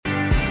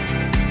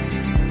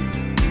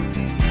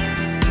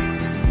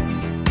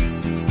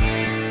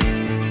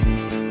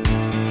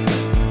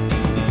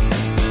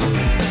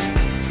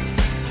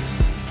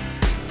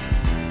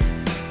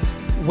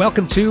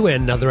Welcome to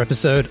another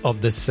episode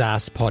of the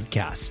SaaS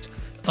Podcast.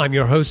 I'm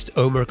your host,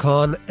 Omar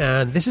Khan,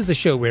 and this is the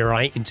show where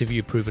I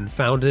interview proven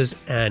founders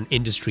and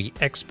industry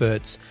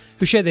experts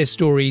who share their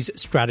stories,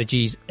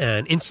 strategies,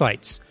 and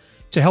insights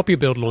to help you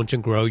build, launch,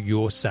 and grow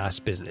your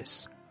SaaS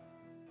business.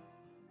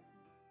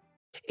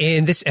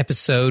 In this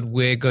episode,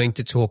 we're going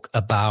to talk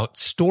about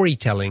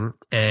storytelling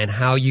and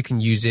how you can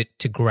use it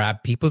to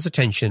grab people's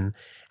attention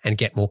and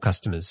get more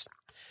customers.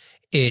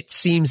 It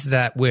seems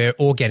that we're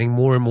all getting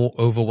more and more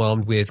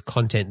overwhelmed with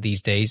content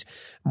these days.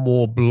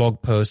 More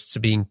blog posts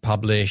are being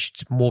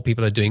published. More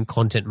people are doing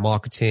content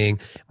marketing.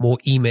 More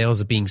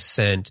emails are being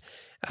sent.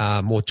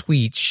 More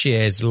tweets,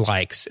 shares,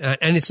 likes.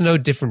 And it's no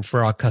different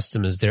for our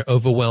customers. They're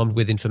overwhelmed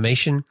with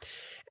information.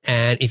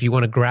 And if you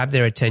want to grab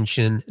their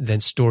attention, then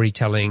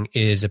storytelling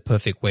is a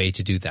perfect way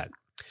to do that.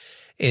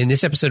 In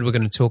this episode, we're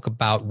going to talk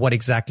about what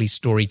exactly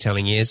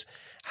storytelling is,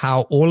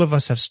 how all of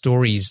us have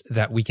stories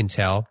that we can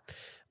tell.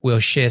 We'll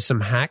share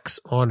some hacks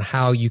on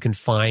how you can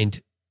find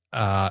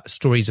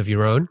stories of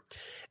your own.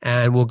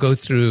 And we'll go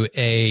through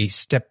a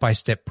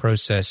step-by-step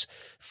process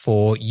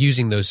for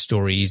using those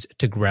stories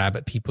to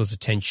grab people's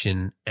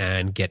attention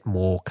and get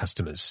more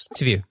customers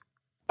to view.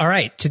 All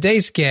right.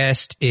 Today's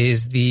guest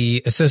is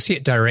the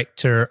Associate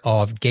Director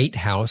of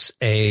Gatehouse,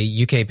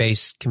 a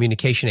UK-based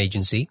communication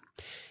agency.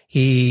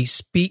 He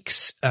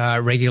speaks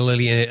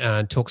regularly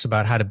and talks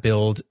about how to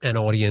build an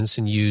audience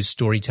and use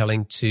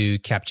storytelling to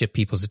capture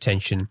people's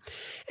attention.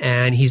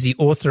 And he's the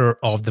author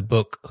of the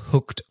book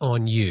Hooked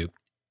on You,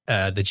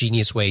 The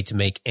Genius Way to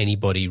Make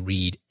Anybody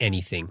Read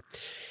Anything.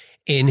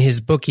 In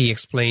his book, he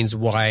explains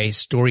why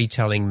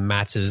storytelling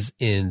matters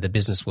in the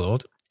business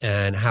world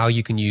and how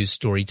you can use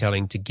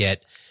storytelling to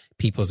get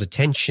people's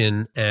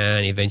attention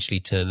and eventually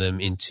turn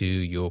them into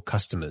your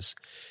customers.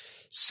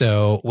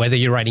 So whether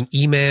you're writing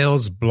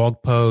emails,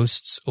 blog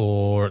posts,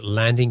 or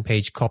landing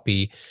page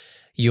copy,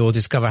 you'll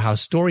discover how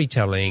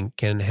storytelling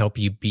can help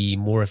you be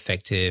more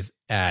effective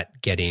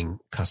at getting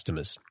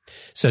customers.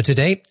 So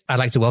today, I'd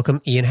like to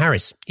welcome Ian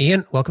Harris.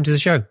 Ian, welcome to the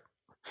show.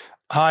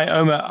 Hi,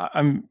 Omar.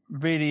 I'm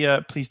really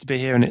pleased to be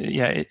here, and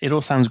it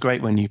all sounds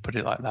great when you put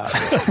it like that.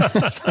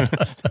 So,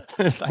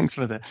 thanks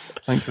for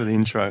the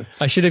intro.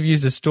 I should have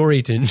used a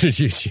story to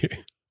introduce you.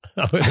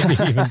 That would have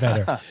been even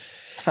better.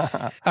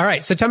 All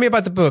right. So tell me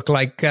about the book.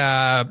 Like,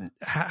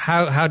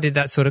 how did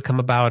that sort of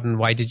come about, and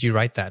why did you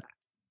write that?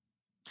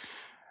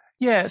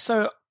 Yeah.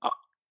 So,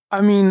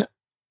 I mean,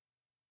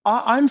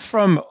 I'm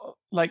from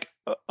like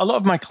a lot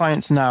of my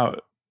clients now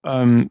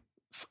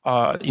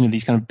are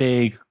these kind of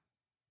big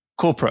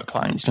corporate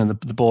clients.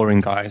 The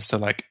boring guys. So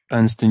like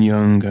Ernst and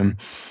Young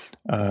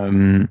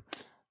and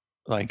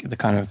like the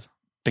kind of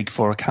big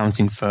four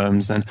accounting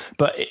firms.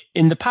 But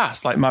in the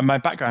past, like my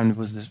background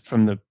was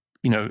from the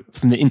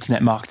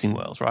internet marketing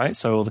world, right?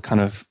 So all the kind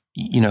of,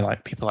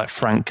 like people like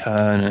Frank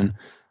Kern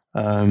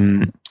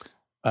and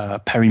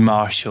Perry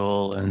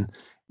Marshall and,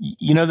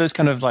 those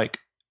kind of like,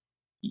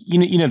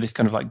 this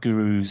kind of like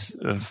gurus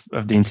of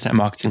the internet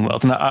marketing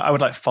world. And I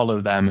would like follow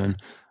them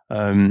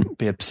and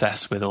be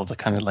obsessed with all the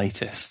kind of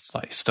latest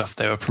like stuff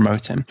they were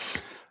promoting.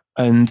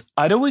 And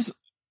I'd always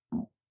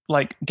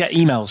like get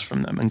emails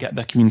from them and get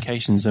their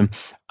communications. And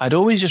I'd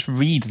always just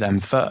read them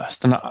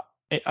first. And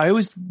I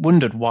always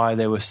wondered why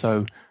they were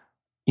so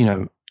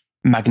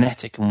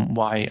magnetic and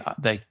why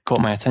they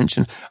caught my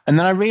attention. And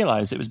then I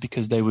realized it was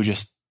because they were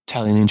just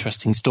telling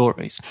interesting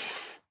stories.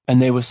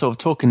 And they were sort of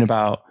talking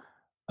about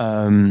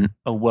a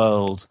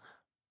world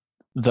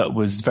that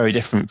was very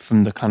different from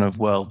the kind of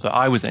world that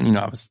I was in.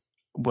 I was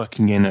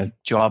working in a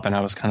job and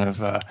I was kind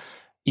of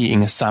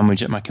eating a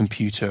sandwich at my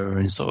computer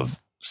and sort of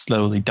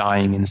slowly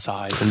dying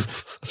inside. And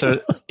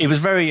so it was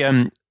very,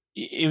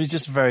 it was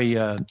just very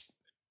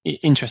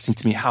interesting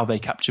to me how they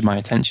captured my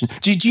attention.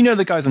 Do you know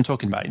the guys I'm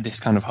talking about? This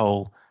kind of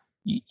whole,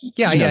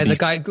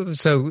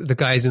 the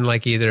guys in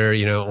like either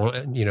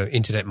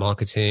internet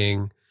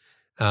marketing.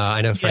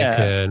 I know Frank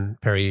Kern,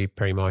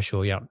 Perry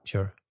Marshall. Yeah,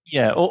 sure.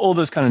 Yeah, all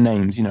those kind of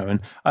names,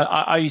 and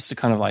I used to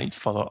kind of like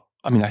follow.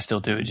 I mean, I still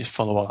do, just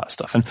follow all that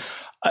stuff, and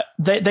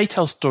they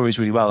tell stories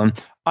really well. And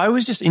I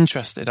was just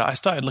interested. I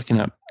started looking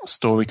at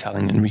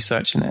storytelling and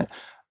researching it,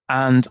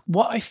 and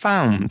what I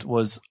found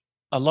was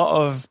a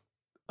lot of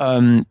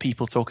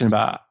people talking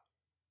about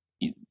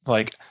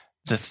like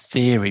the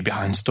theory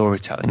behind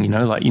storytelling,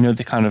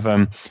 the kind of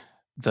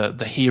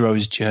the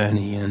hero's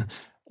journey and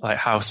like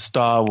how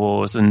Star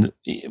Wars and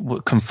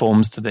it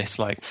conforms to this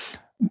like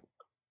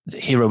the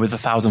hero with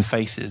 1,000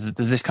 faces.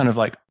 There's this kind of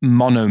like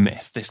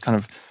monomyth, this kind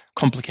of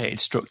complicated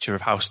structure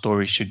of how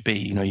stories should be.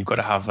 You've got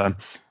to have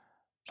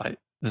like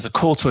there's a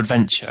call to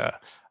adventure,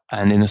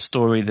 and in a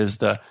story there's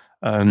the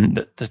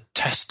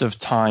test of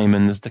time,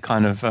 and there's the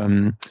kind of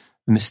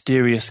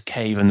mysterious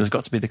cave, and there's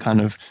got to be the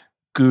kind of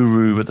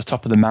guru at the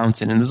top of the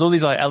mountain, and there's all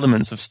these like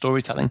elements of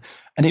storytelling,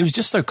 and it was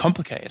just so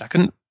complicated. I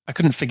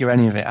couldn't figure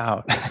any of it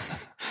out.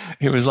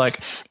 It was like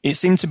it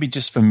seemed to be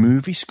just for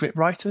movie script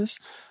writers,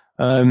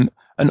 and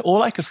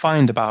all I could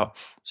find about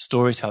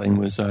storytelling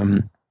was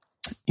when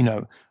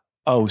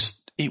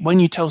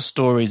you tell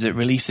stories, it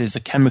releases a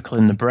chemical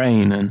in the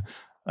brain,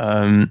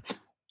 and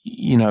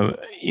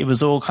it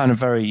was all kind of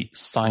very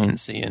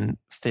sciencey and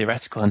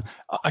theoretical, and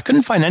I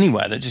couldn't find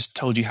anywhere that just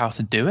told you how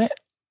to do it,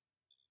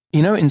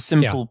 in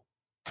simple,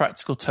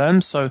 practical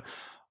terms. So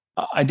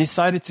I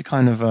decided to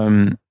kind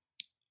of,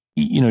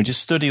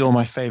 just study all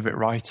my favorite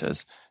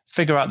writers,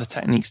 figure out the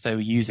techniques they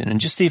were using, and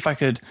just see if I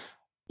could,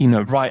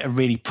 write a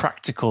really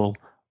practical,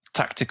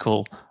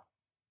 tactical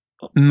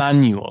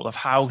manual of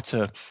how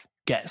to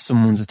get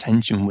someone's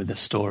attention with a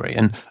story.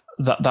 And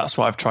that's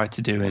what I've tried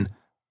to do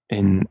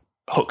in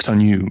Hooked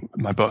on You,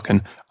 my book.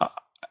 And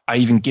I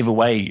even give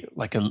away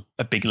like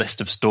a big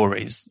list of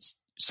stories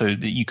so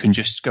that you can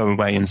just go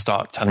away and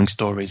start telling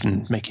stories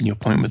and making your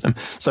point with them.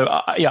 So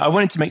I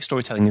wanted to make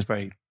storytelling as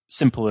very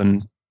simple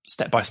and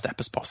step by step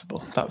as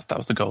possible. That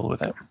was the goal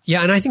with it.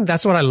 Yeah. And I think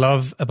that's what I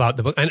love about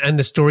the book and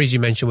the stories you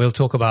mentioned.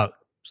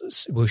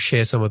 We'll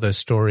share some of those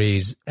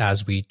stories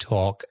as we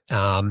talk.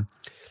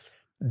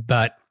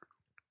 But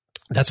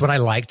that's what I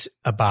liked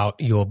about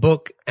your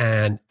book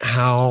and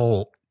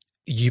how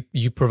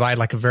you provide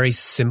like a very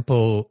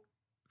simple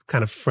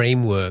kind of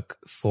framework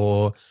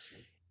for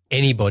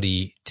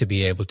anybody to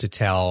be able to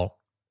tell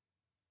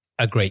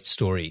a great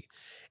story.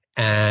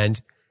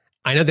 And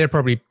I know there are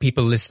probably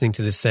people listening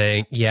to this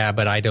saying, yeah,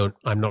 but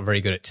I'm not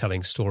very good at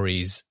telling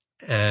stories.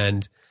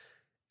 And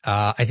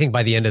I think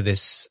by the end of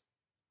this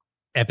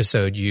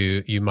episode,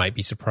 you might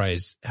be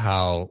surprised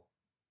how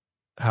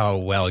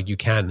well you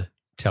can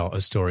tell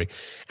a story.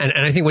 And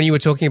I think when you were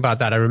talking about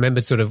that, I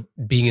remembered sort of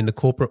being in the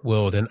corporate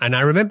world. And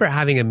I remember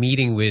having a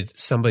meeting with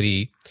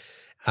somebody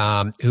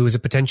who was a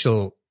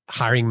potential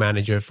hiring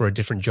manager for a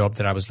different job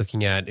that I was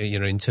looking at,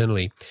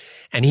 internally.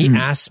 And he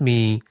asked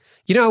me,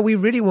 we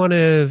really want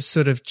to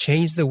sort of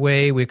change the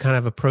way we're kind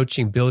of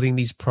approaching building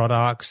these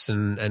products.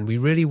 And we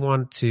really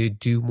want to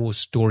do more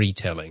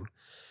storytelling.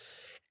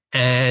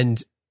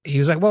 And he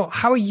was like, well,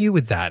 how are you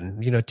with that?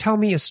 And, tell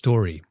me a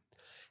story.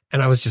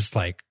 And I was just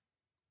like,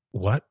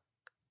 what?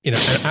 And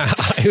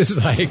I was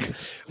like,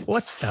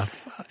 what the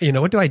fuck?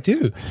 What do I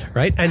do?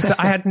 Right. And so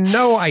I had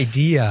no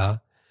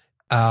idea.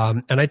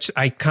 And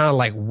I kind of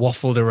like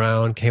waffled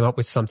around, came up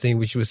with something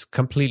which was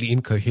completely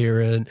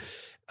incoherent.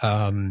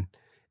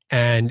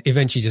 And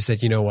eventually just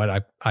said, you know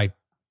what?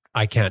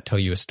 I can't tell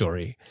you a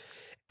story.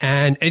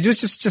 And it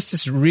was just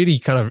this really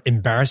kind of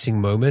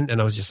embarrassing moment.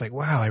 And I was just like,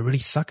 wow, I really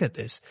suck at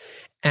this.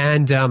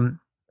 And,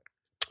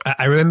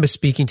 I remember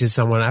speaking to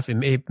someone after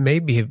I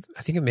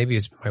think it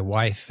was my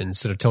wife, and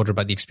sort of told her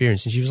about the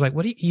experience. And she was like,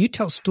 you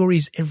tell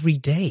stories every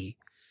day.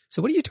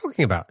 So what are you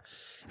talking about?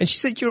 And she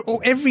said,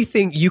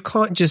 everything. You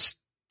can't just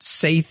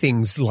say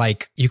things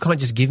like, you can't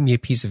just give me a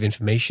piece of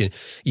information.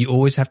 You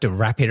always have to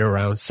wrap it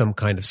around some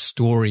kind of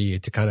story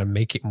to kind of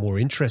make it more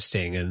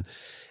interesting.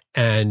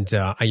 And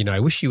I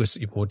wish you was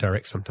more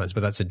direct sometimes, but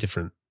that's a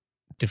different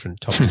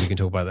topic. We can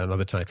talk about that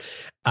another time.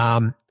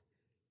 And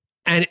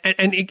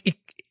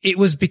it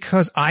was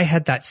because I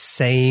had that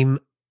same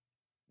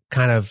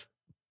kind of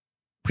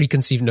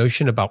preconceived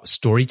notion about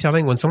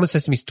storytelling. When someone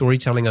says to me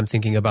storytelling, I'm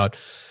thinking about,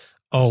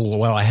 oh,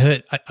 well,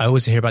 I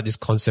always hear about this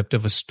concept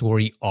of a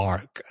story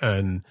arc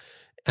and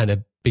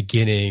a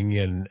beginning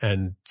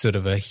and sort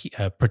of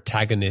a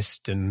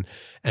protagonist and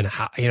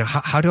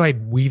how do I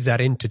weave that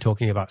into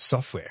talking about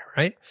software,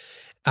 right?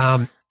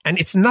 And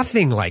it's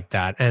nothing like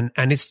that.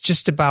 And it's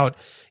just about,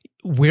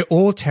 we're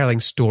all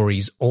telling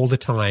stories all the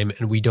time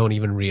and we don't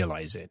even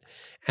realize it.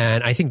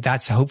 And I think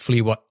that's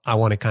hopefully what I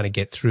want to kind of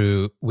get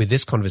through with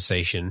this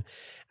conversation.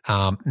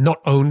 Not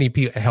only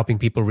helping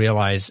people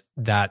realize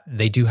that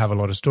they do have a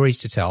lot of stories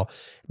to tell,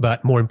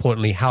 but more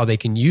importantly, how they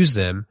can use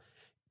them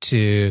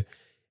to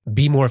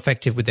be more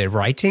effective with their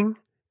writing,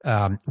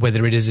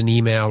 whether it is an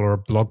email or a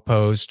blog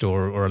post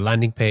or a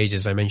landing page,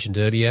 as I mentioned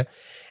earlier,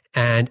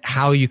 and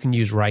how you can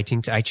use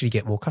writing to actually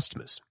get more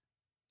customers.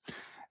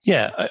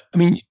 Yeah. I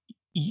mean,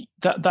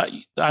 that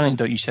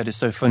anecdote you said is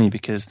so funny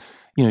because,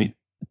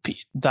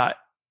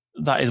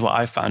 that is what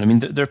I found. I mean,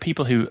 there are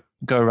people who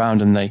go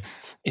around and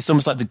it's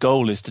almost like the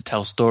goal is to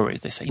tell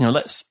stories. They say,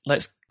 let's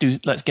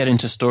get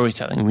into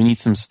storytelling. We need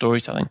some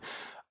storytelling.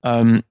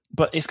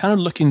 But it's kind of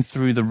looking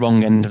through the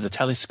wrong end of the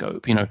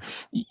telescope.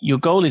 Your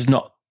goal is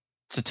not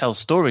to tell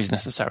stories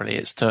necessarily.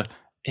 It's to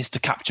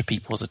capture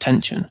people's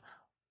attention,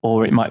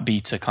 or it might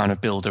be to kind of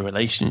build a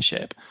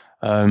relationship.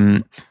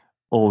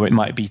 Or it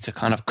might be to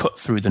kind of cut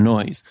through the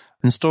noise.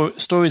 And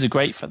stories are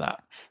great for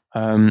that.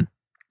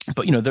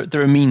 But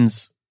there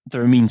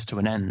are means to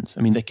an end.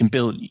 I mean, they can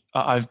build.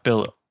 I've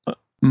built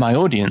my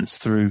audience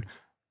through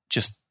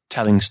just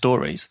telling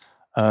stories.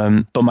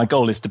 But my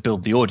goal is to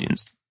build the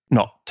audience,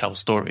 not tell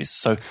stories.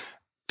 So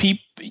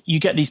you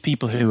get these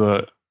people who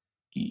are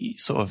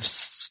sort of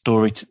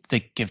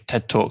they give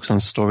TED Talks on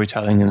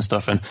storytelling and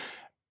stuff. And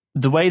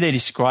the way they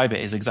describe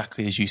it is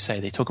exactly as you say.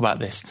 They talk about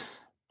this,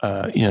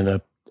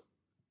 the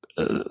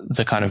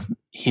kind of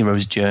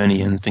hero's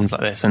journey and things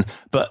like this.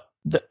 But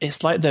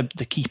it's like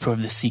the keeper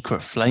of the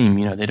secret flame.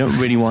 They don't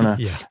really want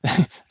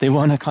to, they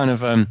want to kind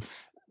of,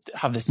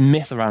 have this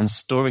myth around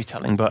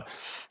storytelling, but,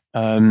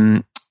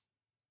 I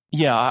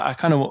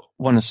kind of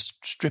want to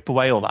strip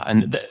away all that.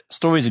 And the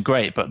stories are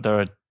great, but there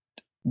are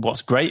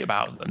what's great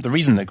about them, the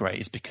reason they're great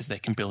is because they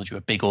can build you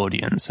a big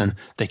audience and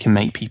they can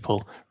make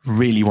people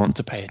really want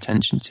to pay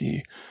attention to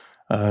you.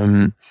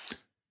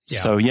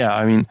 So yeah,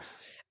 I mean,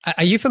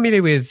 are you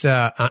familiar with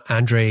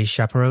Andre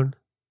Chaperon?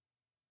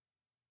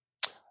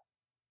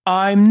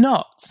 I'm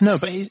not. No,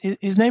 but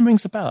his name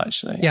rings a bell,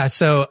 actually. Yeah.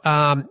 So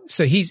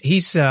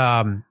he's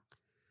kind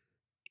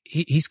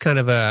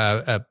of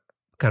a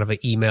kind of an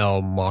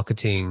email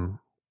marketing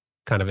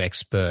kind of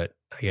expert,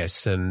 I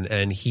guess, and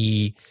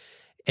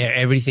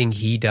everything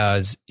he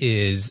does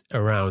is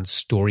around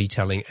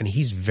storytelling, and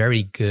he's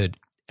very good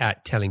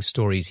at telling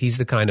stories. He's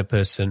the kind of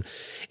person,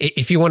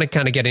 if you want to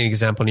kind of get an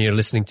example and you're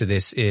listening to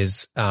this,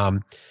 is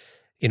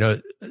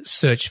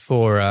search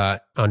for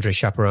Andre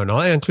Chaperon.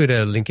 I'll include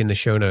a link in the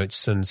show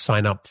notes and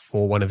sign up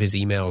for one of his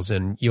emails,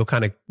 and you'll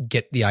kind of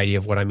get the idea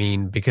of what I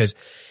mean, because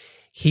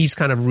he's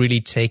kind of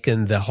really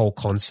taken the whole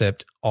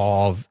concept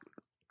of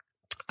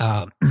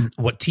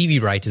what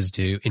TV writers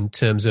do in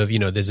terms of,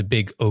 there's a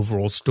big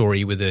overall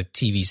story with a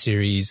TV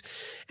series,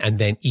 and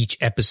then each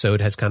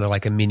episode has kind of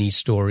like a mini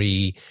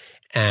story,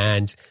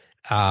 and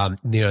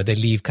they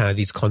leave kind of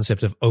these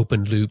concepts of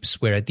open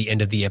loops, where at the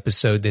end of the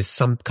episode, there's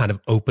some kind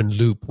of open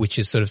loop, which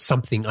is sort of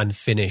something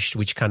unfinished,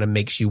 which kind of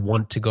makes you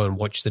want to go and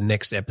watch the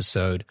next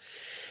episode.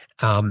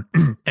 And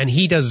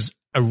he does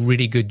a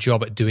really good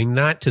job at doing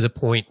that, to the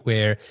point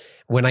where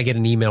when I get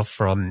an email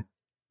from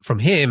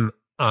him,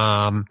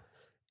 I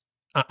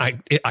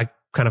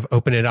kind of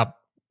open it up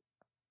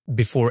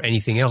before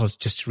anything else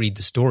just to read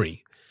the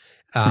story.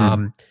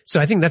 So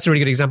I think that's a really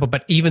good example.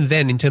 But even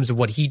then, in terms of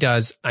what he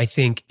does, I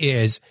think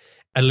is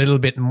a little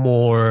bit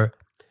more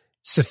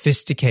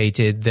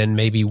sophisticated than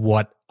maybe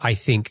what I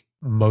think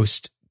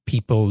most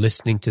people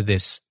listening to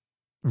this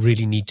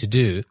really need to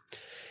do.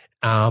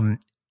 And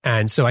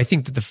so I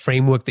think that the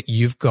framework that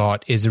you've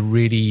got is a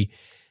really,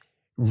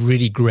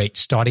 really great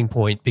starting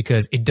point,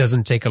 because it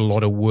doesn't take a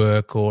lot of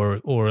work or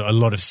a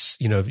lot of,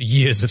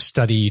 years of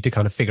study to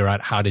kind of figure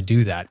out how to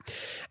do that.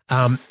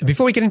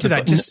 Before we get into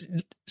that,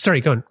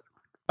 sorry, go on.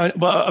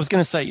 Well, I was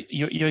going to say,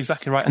 you're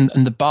exactly right.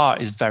 And the bar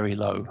is very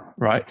low,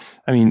 right?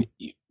 I mean,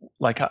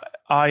 like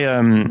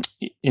I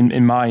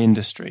in my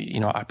industry,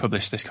 I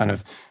publish this kind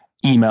of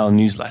email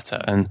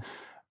newsletter, and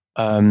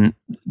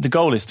the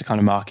goal is to kind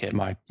of market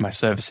my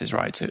services,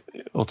 right?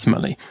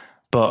 Ultimately.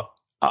 But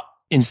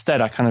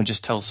instead, I kind of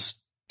just tell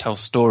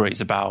stories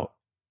about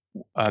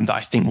that I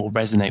think will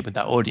resonate with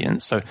that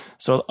audience.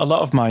 So a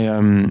lot of my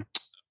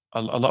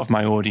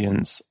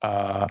audience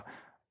are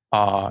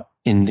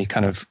in the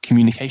kind of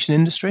communication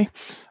industry,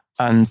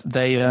 and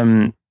they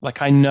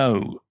I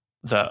know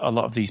that a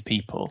lot of these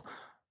people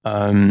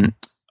don't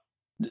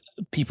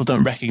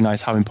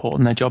recognize how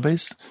important their job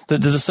is.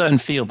 There's a certain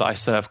field that I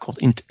serve called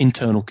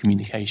internal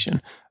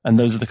communication, and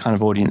those are the kind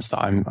of audience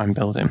that I'm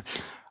building.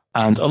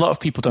 And a lot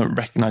of people don't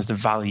recognize the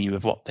value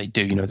of what they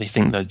do. They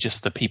think they're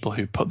just the people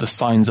who put the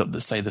signs up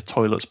that say the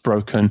toilet's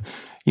broken.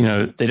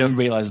 They don't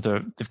realize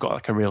they've got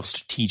like a real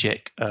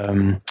strategic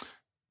function.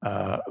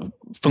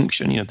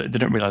 They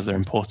don't realize they're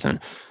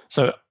important.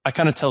 So I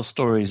kind of tell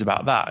stories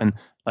about that. And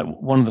like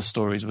one of the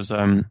stories was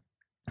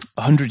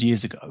 100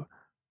 years ago,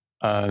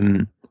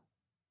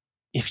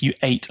 if you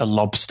ate a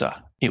lobster,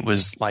 it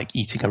was like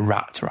eating a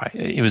rat, right?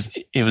 It was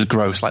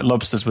gross. Like,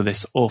 lobsters were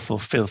this awful,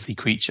 filthy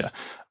creature.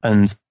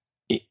 And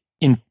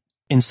in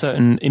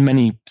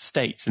many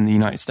states in the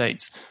United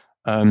States,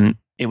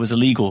 it was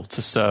illegal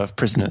to serve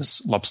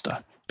prisoners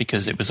lobster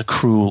because it was a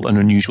cruel and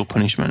unusual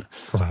punishment.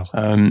 Wow.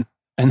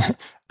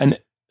 And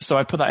so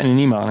I put that in an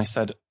email, and I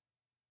said,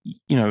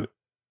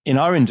 in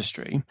our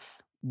industry,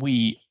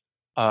 we're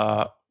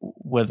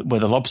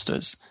the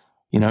lobsters,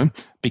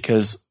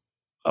 because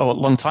a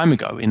long time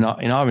ago in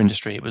our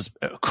industry, it was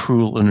a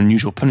cruel and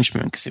unusual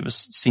punishment because it was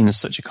seen as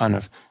such a kind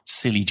of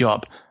silly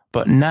job.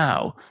 But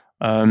now,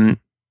 we're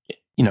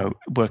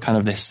kind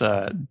of this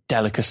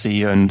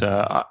delicacy, and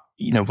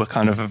we're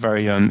kind of a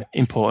very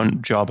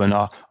important job, and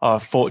our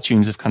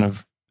fortunes have kind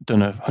of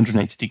done a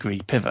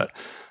 180-degree pivot.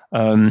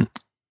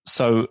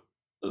 So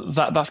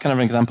that's kind of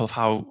an example of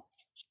how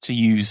to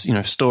use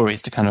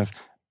stories to kind of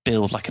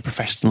build like a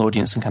professional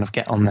audience and kind of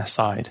get on their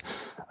side.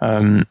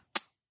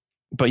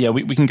 But yeah,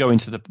 we can go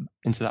into that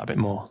a bit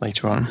more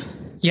later on.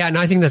 Yeah, no,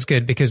 I think that's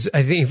good, because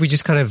I think if we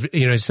just kind of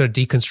sort of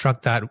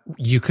deconstruct that,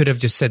 you could have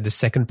just said the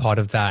second part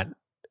of that,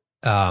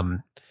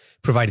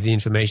 provided the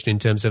information in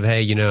terms of,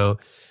 hey,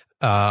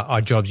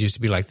 our jobs used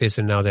to be like this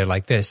and now they're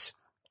like this.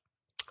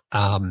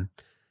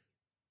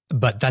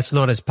 But that's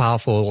not as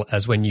powerful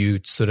as when you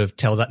sort of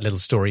tell that little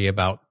story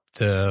about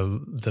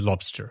the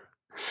lobster.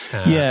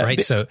 Yeah.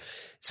 Right. So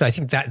I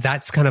think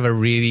that's kind of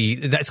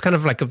that's kind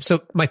of like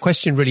so my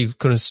question really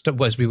kind of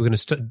was, we were going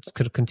to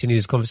continue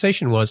this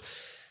conversation, was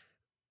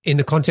in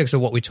the context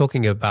of what we're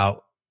talking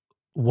about,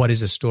 what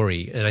is a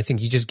story? And I think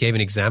you just gave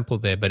an example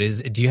there, but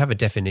do you have a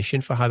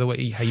definition for how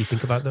you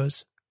think about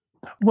those?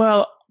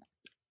 Well,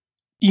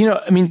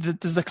 I mean,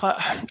 there's do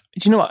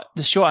you know what?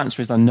 The short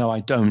answer is no, I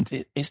don't.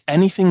 It's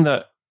anything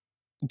that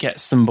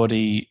gets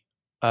somebody,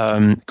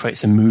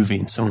 creates a movie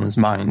in someone's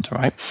mind,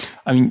 right?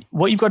 I mean,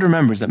 what you've got to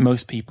remember is that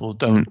most people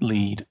don't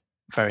lead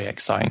very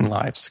exciting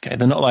lives. Okay.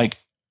 They're not like,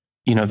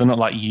 they're not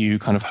like you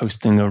kind of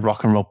hosting a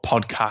rock and roll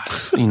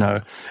podcast, and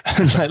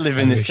like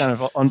living this kind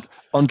of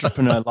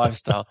entrepreneur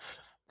lifestyle.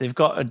 They've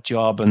got a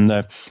job and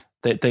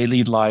they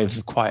lead lives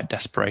of quiet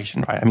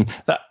desperation, right? I mean,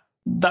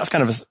 that's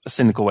kind of a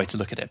cynical way to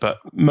look at it, but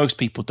most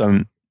people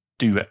don't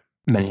do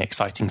many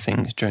exciting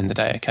things during the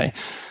day. Okay.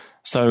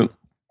 So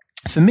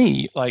for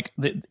me, like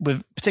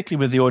particularly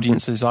with the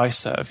audiences I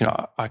serve,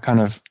 I'm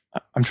trying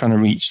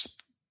to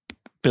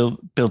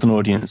build an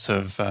audience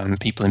of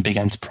people in big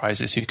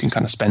enterprises who can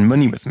kind of spend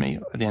money with me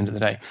at the end of the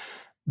day.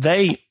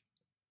 They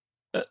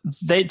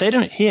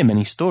don't hear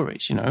many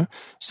stories,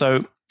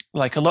 So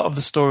like a lot of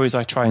the stories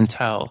I try and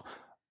tell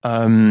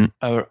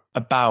are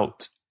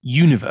about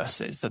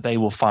universes that they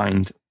will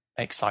find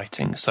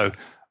exciting. So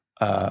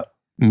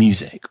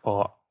music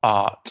or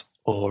art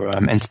or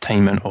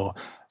entertainment or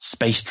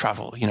space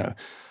travel,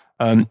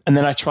 and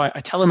then I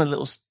tell them a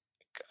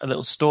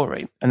little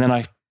story, and then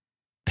I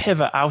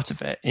pivot out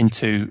of it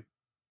into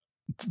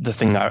the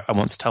thing that I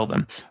want to tell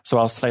them. So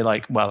I'll say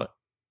like, well,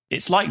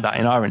 it's like that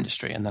in our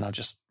industry, and then I'll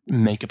just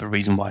make up a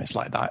reason why it's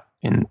like that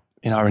in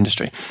our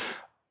industry.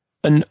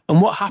 And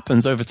what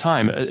happens over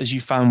time, as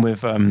you found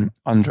with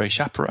Andre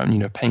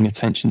Chaperon, paying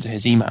attention to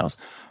his emails,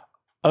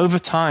 over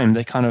time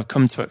they kind of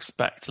come to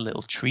expect a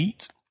little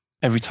treat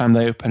every time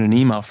they open an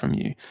email from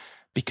you,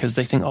 because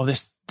they think, oh,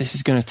 this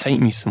is going to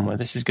take me somewhere.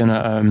 This is going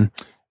to,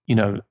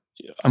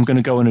 I'm going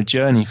to go on a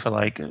journey for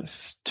like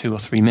 2 or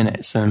 3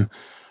 minutes, and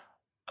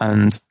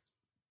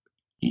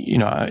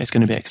it's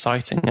going to be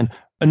exciting.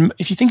 And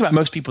if you think about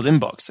most people's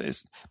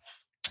inboxes,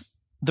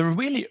 they're a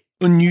really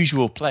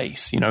unusual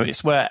place.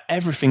 It's where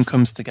everything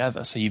comes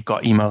together. So you've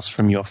got emails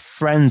from your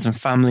friends and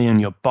family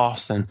and your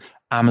boss and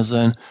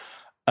Amazon,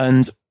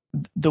 and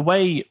the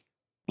way,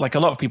 like, a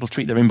lot of people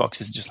treat their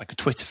inboxes just like a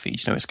Twitter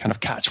feed. It's kind of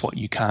catch what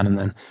you can, and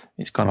then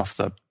it's gone off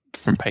the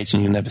front page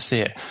and you'll never see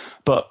it.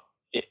 But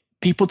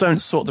people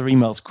don't sort their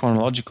emails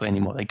chronologically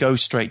anymore. They go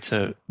straight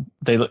to,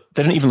 they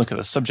don't even look at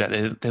the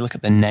subject. They look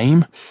at the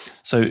name.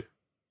 So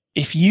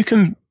if you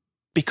can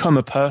become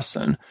a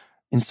person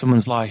in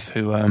someone's life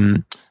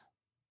who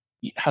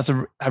has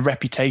a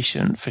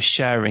reputation for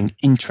sharing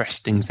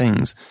interesting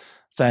things,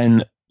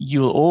 then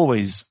you'll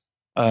always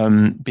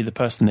be the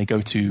person they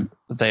go to,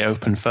 they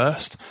open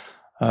first.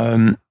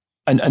 And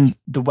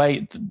the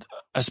way,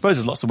 I suppose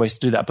there's lots of ways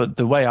to do that, but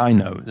the way I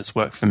know that's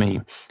worked for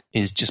me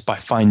is just by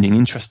finding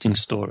interesting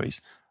stories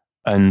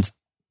and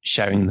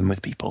sharing them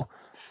with people.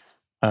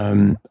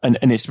 And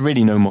it's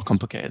really no more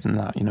complicated than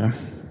that,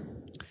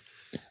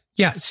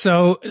 Yeah.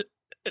 So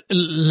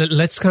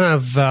let's kind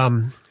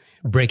of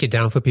break it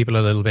down for people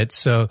a little bit.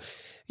 So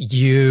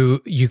you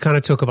kind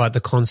of talk about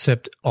the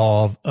concept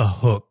of a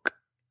hook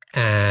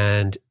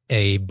and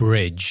a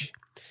bridge.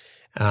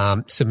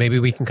 So maybe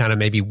we can kind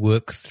of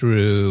work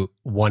through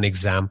one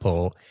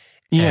example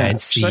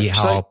and see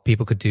how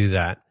people could do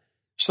that.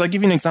 Shall I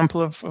give you an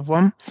example of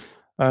one?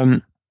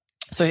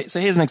 So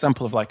here's an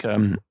example of like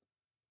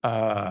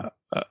a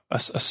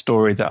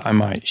story that I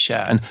might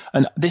share,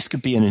 and this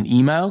could be in an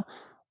email,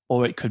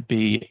 or it could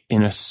be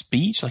in a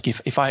speech. Like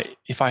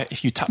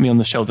if you tap me on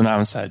the shoulder now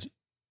and said,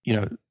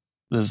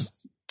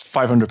 there's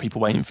 500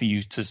 people waiting for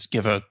you to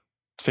give a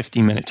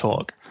 15-minute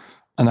talk,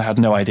 and I had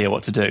no idea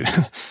what to do.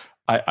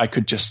 I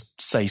could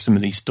just say some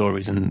of these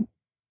stories and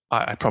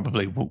I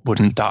probably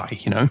wouldn't die,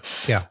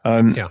 Yeah.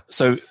 Yeah.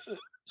 So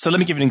let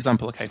me give you an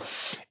example. Okay.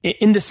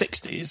 In the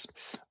 60s,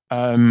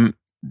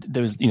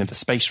 there was, the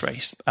space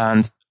race,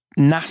 and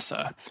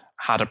NASA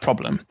had a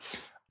problem.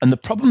 And the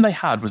problem they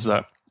had was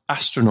that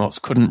astronauts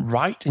couldn't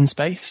write in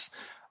space,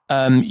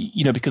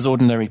 because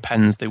ordinary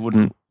pens, they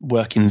wouldn't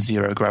work in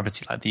zero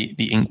gravity, like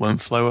the ink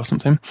won't flow or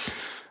something.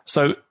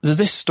 So there's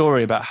this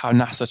story about how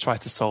NASA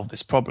tried to solve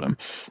this problem,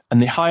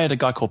 and they hired a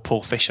guy called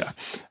Paul Fisher,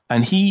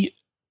 and he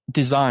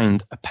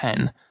designed a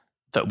pen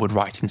that would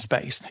write in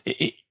space.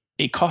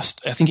 It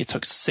cost, I think it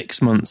took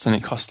 6 months, and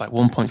it cost like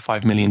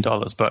 $1.5 million,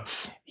 but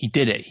he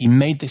did it. He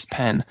made this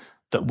pen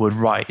that would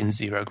write in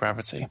zero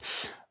gravity.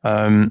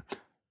 And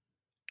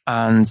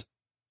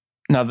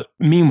now,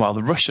 meanwhile,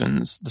 the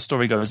Russians, the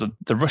story goes that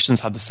the Russians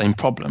had the same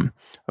problem,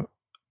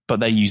 but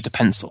they used a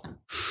pencil.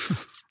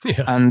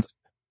 Yeah. And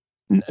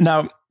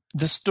now,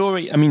 the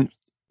story, I mean,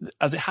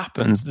 as it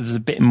happens, there's a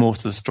bit more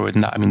to the story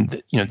than that. I mean,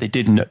 they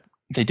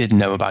did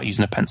know about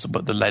using a pencil,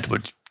 but the lead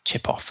would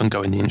chip off and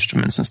go in the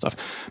instruments and stuff.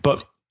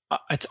 But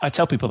I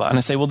tell people that, and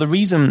I say, well, the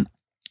reason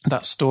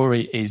that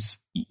story is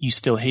you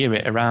still hear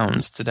it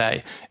around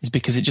today is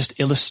because it just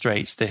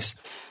illustrates this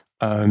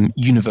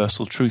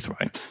universal truth,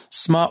 right?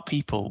 Smart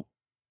people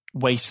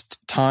waste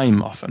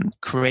time often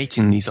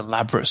creating these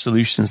elaborate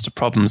solutions to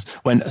problems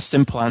when a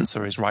simple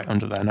answer is right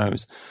under their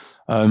nose.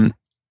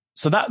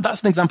 So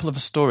that's an example of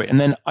a story.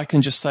 And then I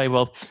can just say,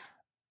 well,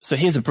 so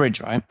here's a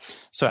bridge, right?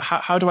 So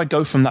how do I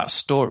go from that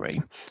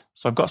story?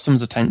 So I've got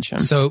someone's attention.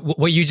 So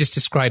what you just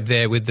described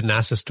there with the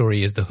NASA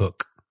story is the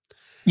hook.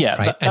 Yeah.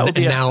 Right? That would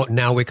be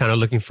now we're kind of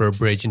looking for a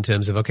bridge in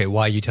terms of, okay,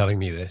 why are you telling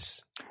me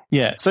this?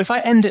 Yeah. So if I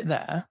end it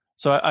there,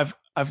 so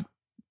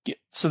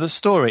so the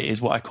story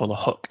is what I call a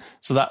hook.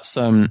 So that's,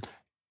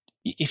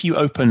 if you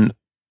open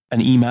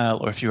an email,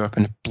 or if you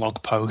open a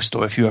blog post,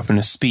 or if you open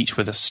a speech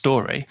with a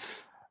story,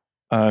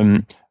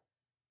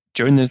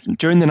 during the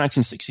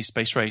 1960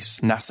 space race,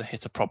 NASA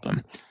hit a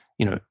problem.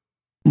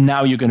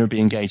 Now you're going to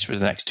be engaged for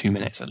the next 2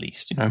 minutes at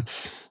least.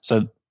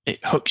 So it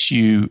hooks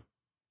you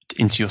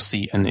into your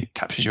seat and it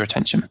captures your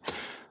attention.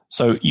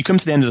 So you come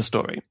to the end of the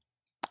story,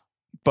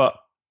 but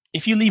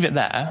if you leave it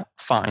there,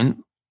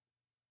 fine.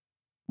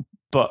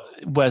 But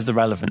where's the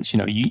relevance?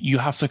 You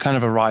have to kind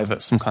of arrive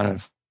at some kind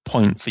of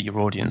point for your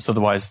audience.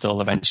 Otherwise, they'll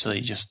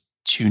eventually just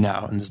tune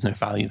out and there's no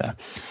value there.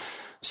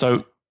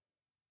 So,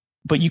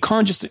 but you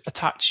can't just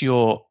attach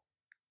your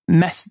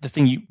the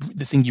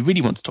thing you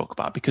really want to talk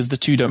about, because the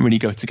two don't really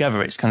go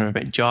together. It's kind of a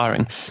bit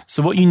jarring.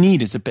 So what you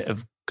need is a bit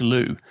of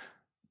glue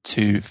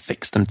to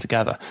fix them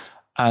together.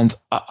 And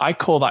I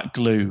call that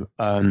glue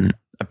a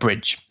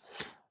bridge.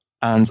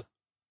 And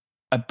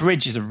a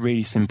bridge is a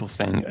really simple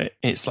thing.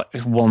 It's like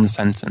one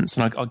sentence.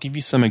 And I'll give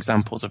you some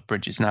examples of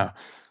bridges now.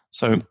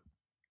 So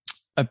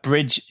a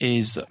bridge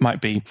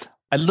might be,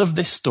 I love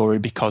this story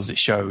because it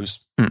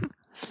shows,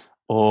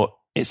 or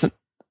it's the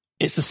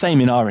same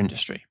in our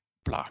industry,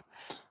 blah.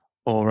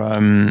 Or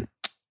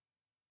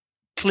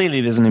clearly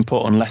there's an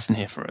important lesson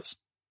here for us,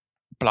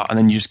 blah. And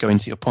then you just go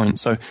into your point.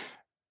 So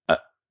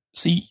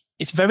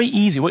it's very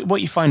easy.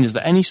 What you find is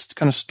that any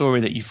kind of story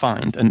that you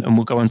find, and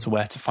we'll go on to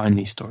where to find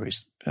these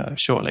stories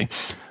shortly,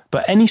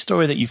 but any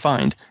story that you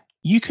find,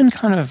 you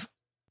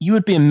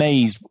would be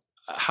amazed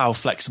how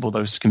flexible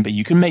those can be.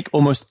 You can make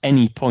almost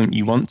any point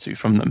you want to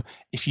from them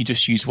if you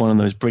just use one of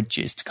those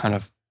bridges to kind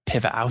of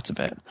pivot out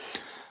of it.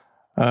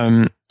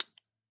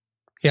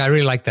 Yeah, I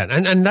really like that.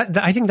 And that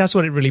I think that's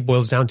what it really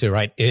boils down to,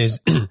 right? Is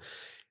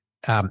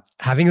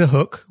having the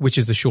hook, which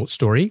is the short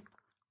story.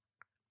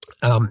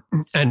 And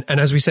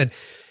as we said,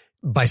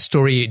 by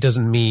story, it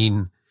doesn't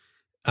mean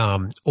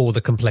all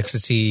the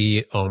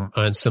complexity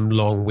and some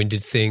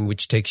long-winded thing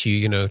which takes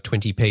you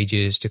 20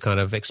 pages to kind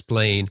of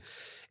explain.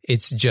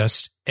 It's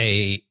just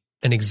an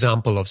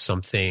example of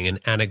something, an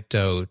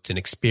anecdote, an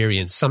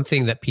experience,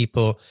 something that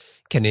people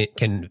can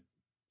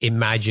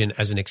imagine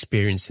as an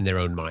experience in their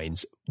own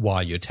minds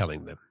while you're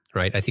telling them,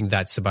 right? I think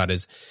that's about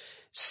as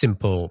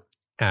simple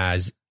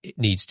as it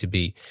needs to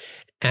be.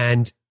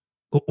 And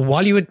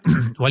while you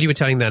were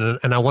telling that,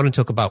 and I want to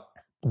talk about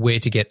where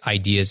to get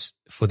ideas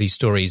for these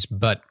stories,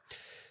 but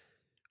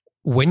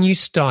when you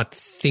start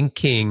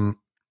thinking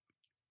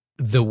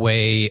the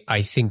way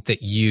I think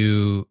that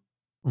you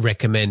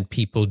recommend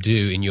people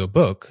do in your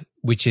book,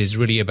 which is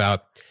really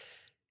about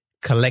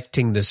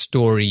collecting the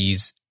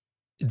stories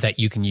that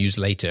you can use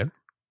later.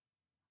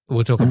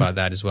 We'll talk about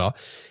that as well.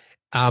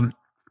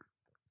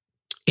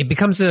 It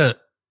becomes it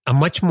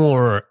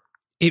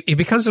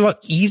becomes a lot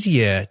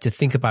easier to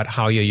think about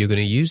how you're going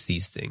to use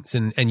these things.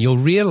 And you'll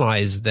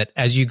realize that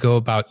as you go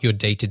about your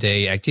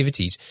day-to-day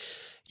activities,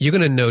 you're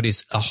going to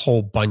notice a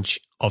whole bunch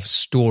of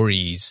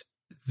stories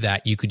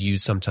that you could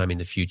use sometime in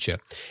the future.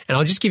 And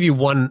I'll just give you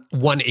one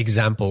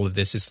example of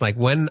this. It's like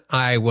when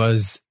I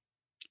was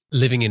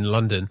living in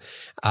London,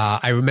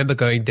 I remember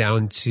going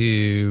down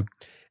to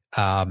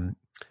the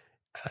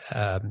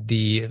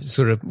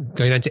sort of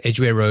going down to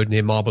Edgware Road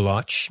near Marble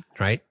Arch,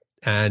 right?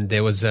 And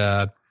there was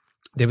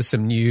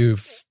some new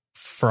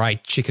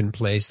fried chicken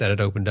place that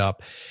had opened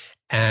up,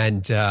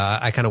 and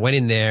I kind of went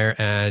in there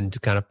and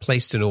kind of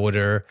placed an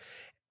order,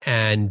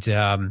 and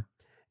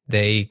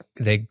they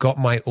got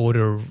my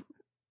order.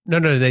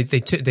 They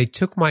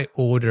took my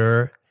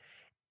order,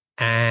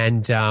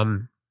 and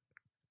then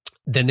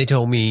they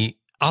told me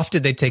after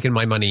they'd taken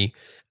my money,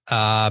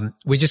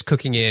 we're just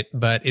cooking it,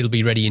 but it'll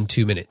be ready in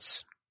 2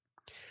 minutes.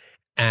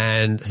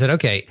 And I said,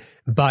 okay,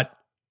 but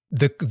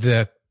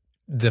the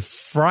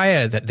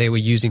fryer that they were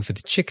using for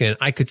the chicken,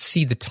 I could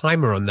see the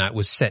timer on that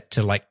was set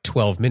to like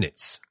 12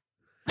 minutes,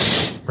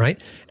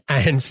 right?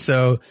 And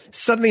so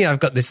suddenly I've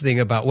got this thing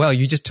about, well,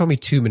 you just told me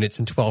 2 minutes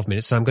and 12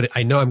 minutes. So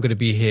I know I'm going to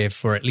be here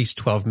for at least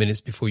 12 minutes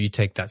before you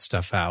take that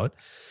stuff out.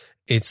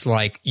 It's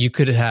like you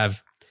could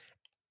have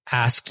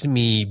asked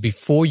me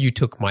before you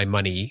took my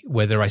money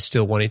whether I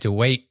still wanted to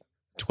wait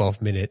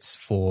 12 minutes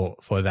for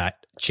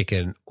that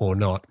chicken or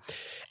not.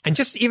 And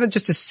just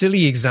a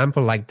silly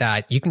example like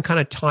that, you can kind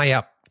of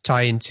tie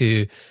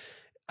into,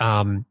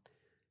 things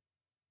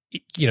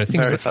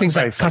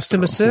like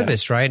customer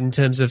service, yeah. Right? In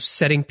terms of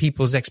setting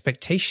people's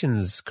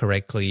expectations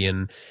correctly.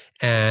 And,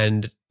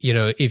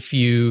 if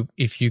you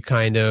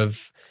kind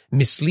of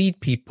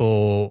mislead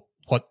people,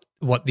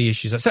 what the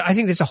issues are. So I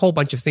think there's a whole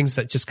bunch of things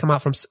that just come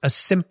out from a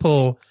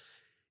simple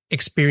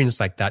experience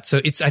like that. So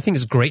I think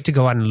it's great to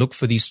go out and look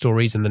for these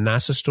stories and the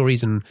NASA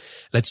stories, and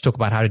let's talk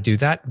about how to do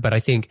that. But I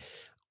think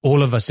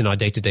all of us in our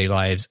day-to-day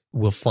lives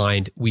will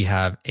find we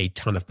have a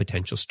ton of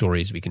potential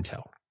stories we can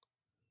tell.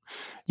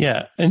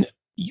 Yeah. And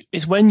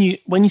it's when you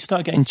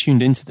start getting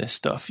tuned into this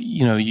stuff,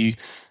 you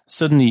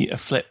suddenly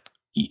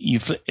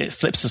it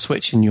flips a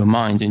switch in your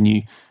mind, and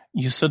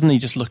you're suddenly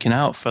just looking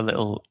out for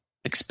little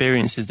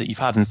experiences that you've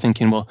had and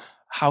thinking, well,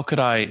 how could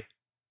I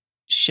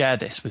share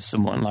this with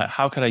someone? Like,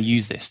 how could I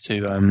use this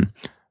to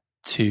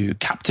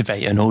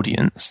captivate an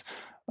audience?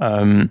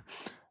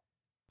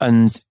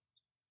 and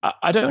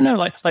I don't know,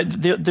 like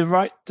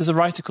there's a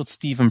writer called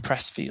Stephen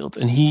Pressfield,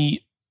 and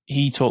he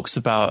talks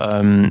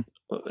about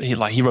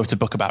he wrote a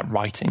book about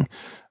writing,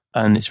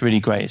 and it's really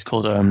great. It's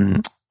called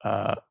The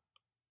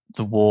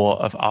War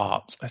of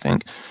Art, I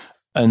think.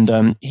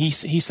 And he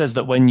says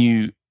that when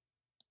you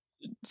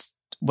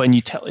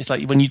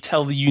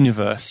tell the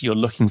universe you're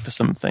looking for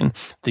something,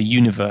 the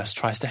universe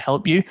tries to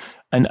help you.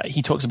 And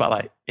he talks about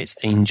like it's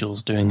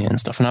angels doing it and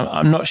stuff. And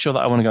I'm not sure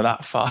that I want to go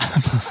that far,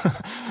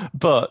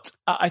 but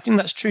I think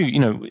that's true. You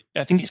know,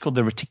 I think it's called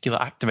the reticular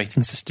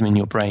activating system in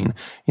your brain.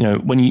 You know,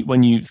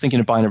 when you thinking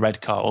of buying a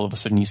red car, all of a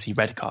sudden you see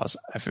red cars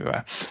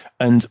everywhere.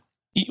 And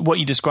what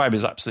you describe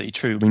is absolutely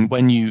true. I mean,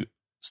 when you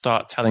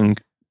start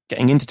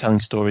getting into telling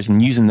stories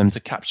and using them to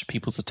capture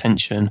people's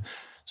attention,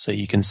 so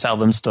you can sell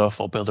them stuff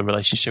or build a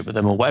relationship with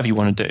them or whatever you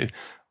want to do,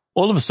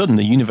 all of a sudden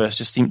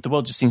the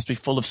world just seems to be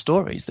full of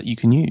stories that you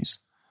can use.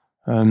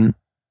 And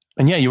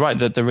yeah, you're right.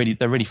 They're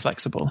really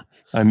flexible.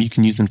 You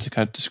can use them to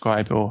kind of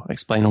describe or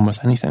explain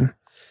almost anything.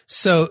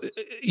 So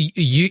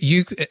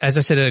you, as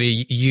I said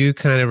earlier, you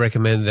kind of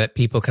recommend that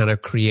people kind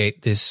of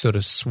create this sort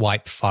of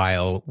swipe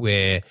file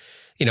where,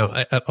 you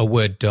know, a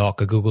Word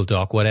doc, a Google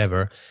Doc,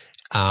 whatever,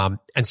 and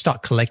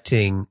start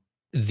collecting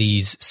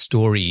these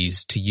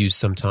stories to use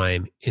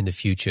sometime in the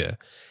future.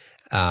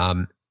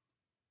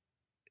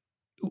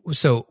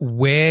 So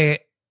where,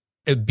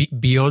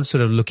 beyond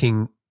sort of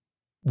looking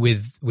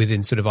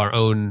within sort of our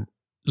own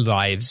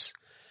lives,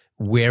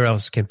 where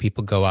else can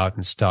people go out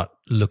and start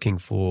looking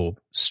for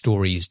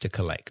stories to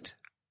collect?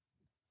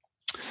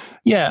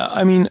 Yeah,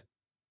 I mean,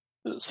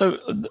 so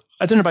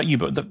I don't know about you,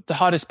 but the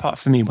hardest part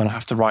for me when I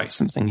have to write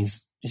something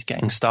is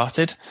getting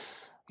started.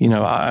 You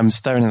know, I'm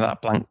staring at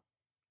that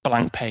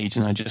blank page,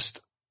 and I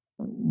just,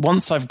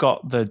 once I've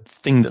got the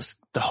thing that's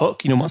the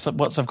hook, you know, once I've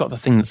got the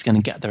thing that's going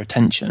to get their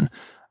attention,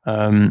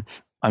 I'm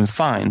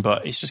fine.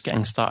 But it's just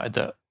getting started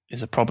that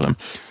is a problem.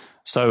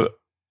 So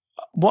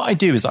what I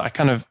do is I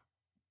kind of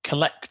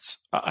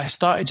I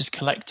started just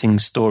collecting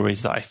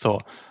stories that I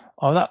thought,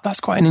 oh, that's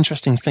quite an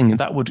interesting thing.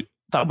 That's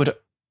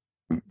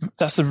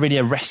a really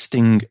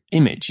arresting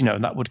image, you know,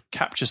 that would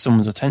capture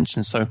someone's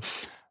attention. So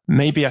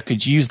maybe I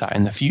could use that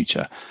in the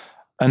future.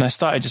 And I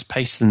started just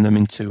pasting them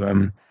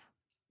into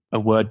a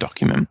Word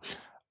document.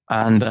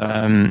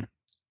 And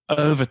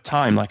over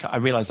time, like, I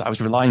realized that I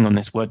was relying on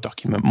this Word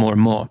document more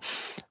and more,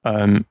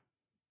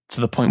 to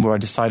the point where I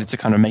decided to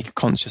kind of make a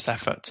conscious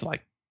effort to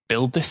like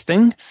build this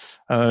thing.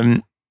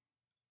 And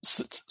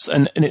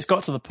it's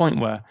got to the point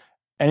where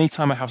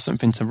anytime I have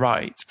something to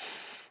write,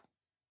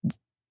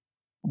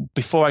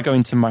 before I go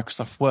into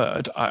Microsoft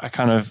Word, I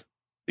kind of,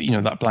 you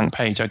know, that blank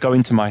page, I go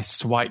into my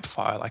swipe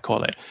file, I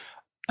call it.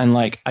 And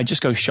like, I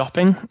just go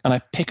shopping and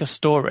I pick a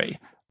story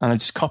and I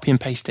just copy and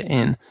paste it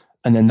in.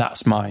 And then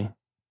that's my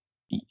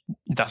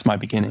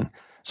beginning.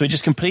 So it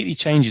just completely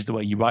changes the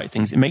way you write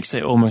things. It makes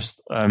it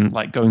almost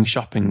like going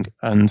shopping,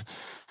 and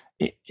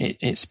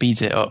it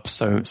speeds it up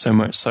so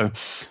much. So,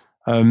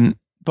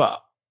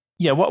 but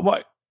yeah,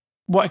 what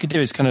I could do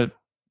is kind of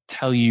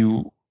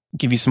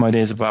give you some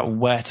ideas about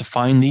where to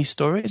find these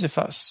stories, if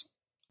that's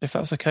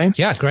okay.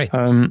 Yeah, great.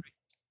 Or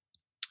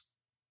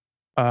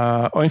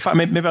in fact,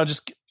 maybe I'll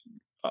just,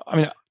 I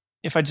mean,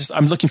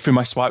 I'm looking through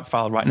my swipe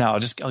file right now.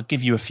 I'll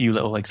give you a few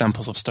little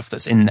examples of stuff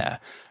that's in there.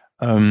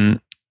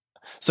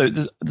 So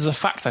there's a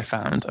fact I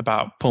found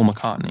about Paul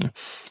McCartney,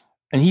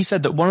 and he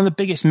said that one of the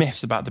biggest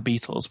myths about the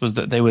Beatles was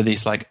that they were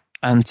these like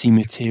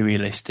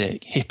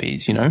anti-materialistic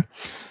hippies, you know.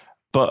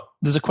 But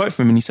there's a quote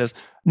from him, and he says,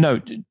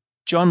 "No,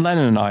 John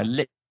Lennon and I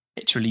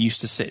literally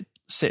used to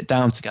sit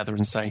down together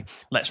and say,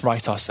 let's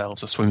write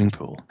ourselves a swimming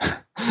pool."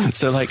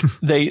 So like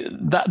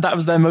that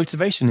was their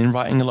motivation in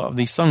writing a lot of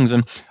these songs.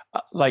 And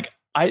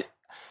I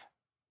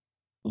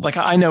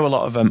know a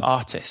lot of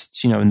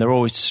artists, you know, and they're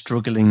always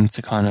struggling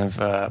to kind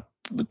of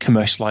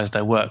commercialize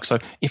their work. So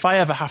if I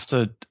ever have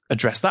to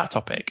address that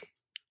topic,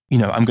 you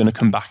know, I'm going to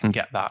come back and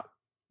get that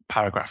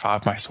paragraph out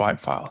of my swipe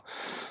file.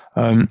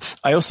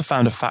 I also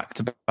found a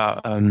fact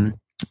about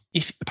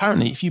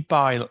if you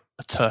buy a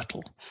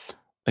turtle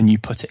and you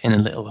put it in a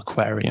little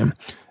aquarium,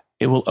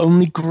 it will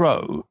only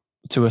grow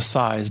to a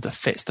size that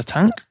fits the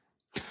tank.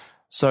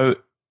 So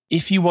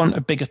if you want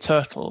a bigger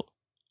turtle,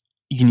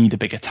 you need a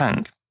bigger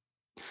tank.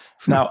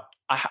 Now,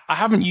 I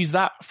haven't used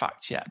that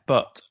fact yet,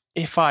 but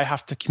if I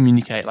have to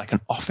communicate like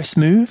an office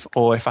move,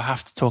 or if I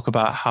have to talk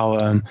about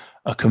how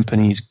a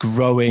company is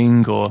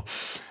growing, or,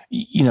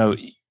 you know,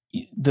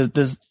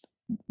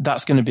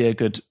 that's going to be a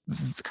good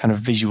kind of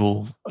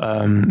visual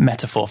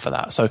metaphor for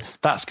that. So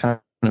that's kind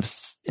of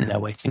in there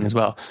waiting as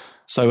well.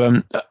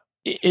 So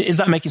is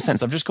that making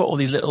sense? I've just got all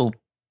these little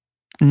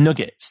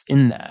nuggets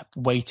in there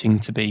waiting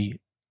to be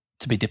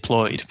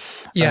deployed.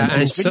 Yeah,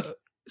 and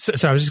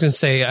so I was just going to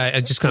say, I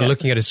just kind of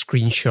looking at a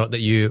screenshot that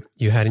you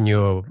had in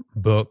your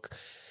book.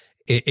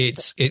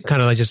 It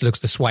kind of like just looks,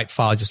 the swipe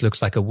file just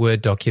looks like a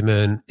Word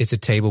document. It's a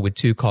table with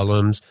 2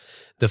 columns.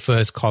 The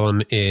first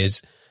column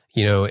is,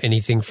 you know,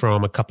 anything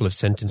from a couple of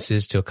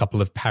sentences to a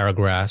couple of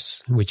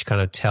paragraphs, which kind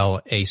of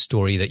tell a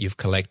story that you've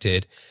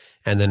collected.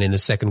 And then in the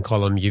second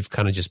column, you've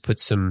kind of just put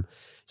some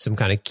some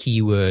kind of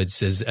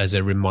keywords as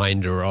a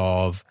reminder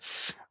of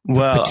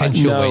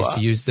potential ways to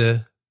use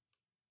the.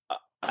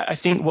 I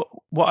think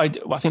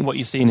what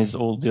you're seeing is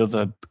all the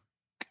other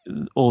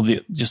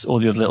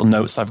little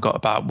notes I've got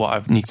about what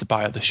I need to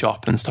buy at the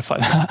shop and stuff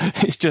like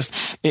that.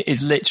 It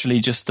is literally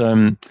just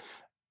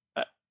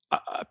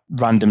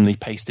randomly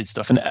pasted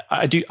stuff. And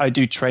I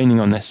do training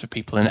on this for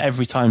people, and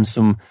every time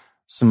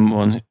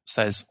someone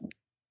says,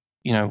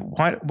 you know,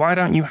 why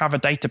don't you have a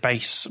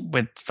database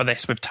for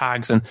this with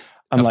tags? And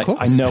I'm like,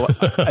 I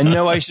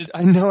know I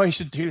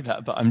should do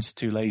that, but I'm just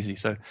too lazy.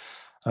 So,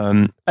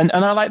 and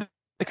I like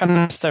the kind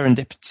of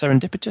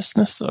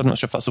serendipitousness. I'm not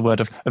sure if that's a word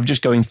of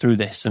just going through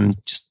this and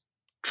just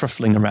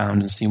truffling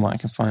around and seeing what I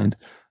can find.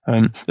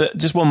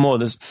 Just one more.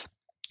 There's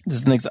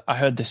I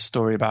heard this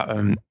story about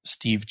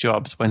Steve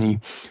Jobs when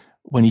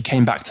he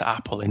came back to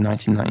Apple in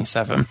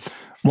 1997.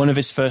 One of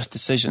his first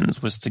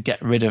decisions was to get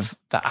rid of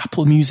the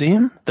Apple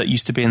Museum that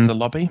used to be in the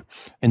lobby,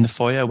 in the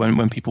foyer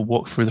when people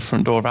walked through the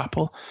front door of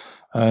Apple.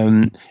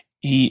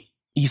 He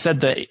said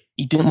that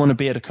he didn't want to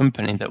be at a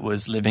company that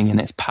was living in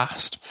its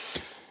past.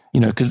 You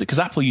know, because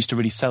Apple used to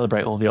really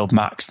celebrate all the old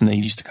Macs, and they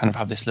used to kind of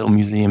have this little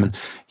museum. And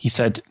he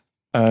said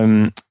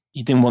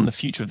he didn't want the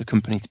future of the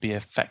company to be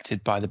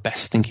affected by the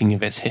best thinking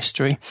of its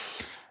history.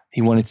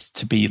 He wanted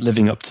to be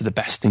living up to the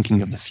best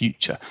thinking of the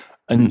future.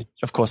 And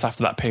of course,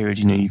 after that period,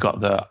 you know, you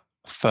got the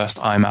first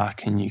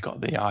iMac and you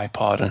got the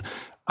iPod, and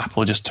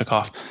Apple just took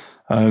off.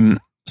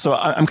 So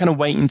I'm kind of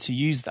waiting to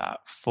use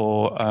that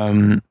for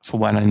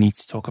when I need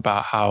to talk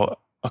about how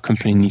a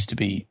company needs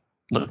to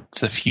look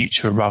to the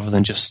future rather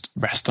than just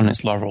rest on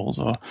its laurels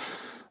or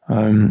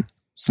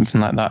something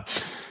like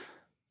that.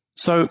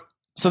 So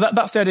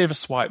that's the idea of a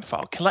swipe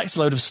file. Collects a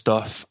load of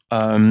stuff,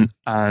 and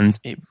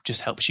it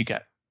just helps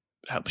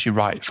you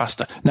write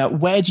faster. Now,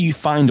 where do you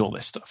find all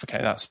this stuff?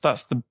 Okay, that's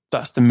the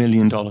 $1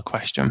 million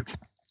question.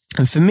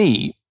 And for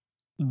me,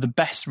 the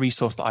best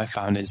resource that I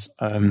found is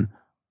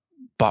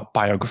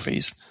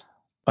biographies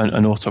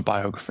and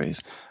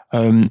autobiographies.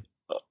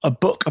 A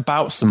book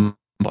about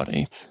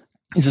somebody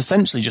is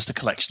essentially just a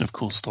collection of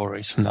cool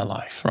stories from their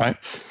life, right?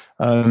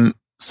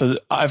 So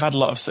I've had a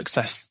lot of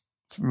success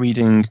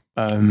reading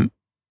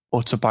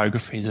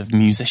autobiographies of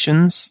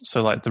musicians,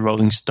 so like the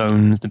Rolling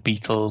Stones, the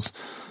Beatles,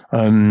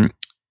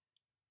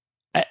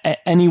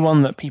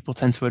 anyone that people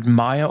tend to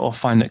admire or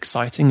find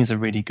exciting is a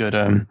really good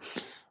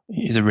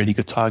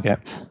target.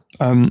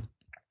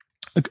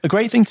 A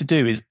great thing to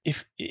do is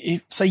if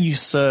say you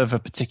serve a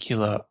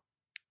particular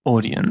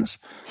audience,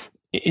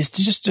 is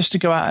to just to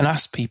go out and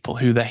ask people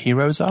who their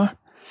heroes are.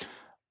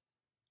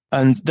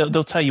 And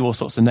they'll tell you all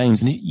sorts of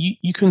names, and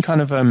you can kind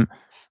of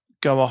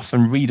go off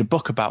and read a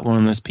book about one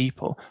of those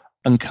people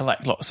and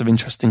collect lots of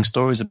interesting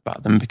stories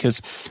about them.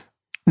 Because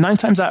 9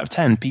 times out of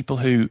 10, people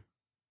who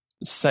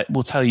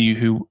will tell you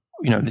who,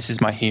 you know, this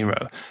is my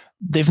hero,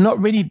 they've not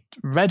really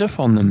read up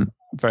on them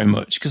very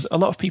much, because a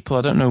lot of people,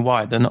 I don't know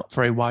why, they're not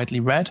very widely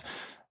read.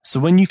 So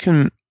when you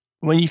can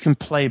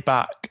play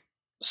back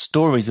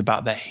stories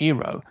about their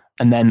hero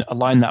and then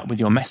align that with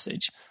your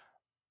message,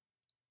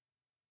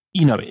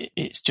 you know,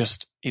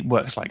 it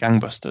works like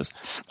gangbusters.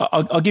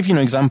 I'll give you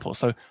an example.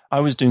 So I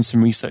was doing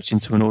some research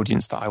into an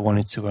audience that I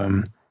wanted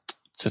to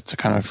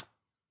kind of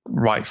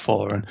write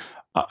for, and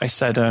I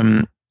said,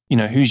 you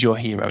know, who's your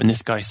hero? And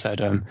this guy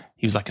said,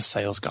 he was like a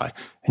sales guy,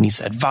 and he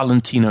said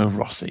Valentino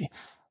Rossi.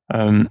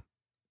 And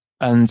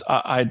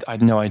I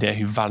had no idea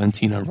who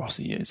Valentino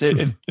Rossi is.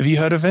 Have you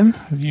heard of him?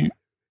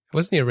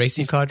 Wasn't he a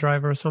racing car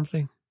driver or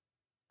something?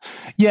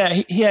 Yeah,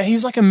 he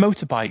was like a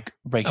motorbike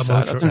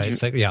racer.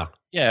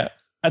 Yeah.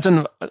 I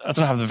don't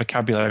have the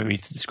vocabulary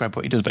to describe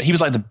what he does, but he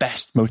was like the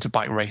best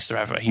motorbike racer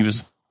ever.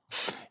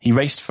 He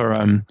raced for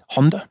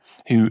Honda,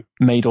 who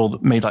made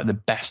like the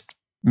best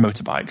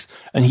motorbikes,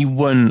 and he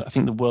won, I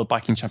think, the World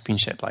Biking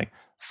Championship like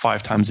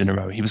 5 times in a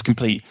row. He was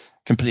completely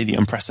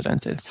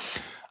unprecedented.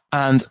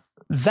 And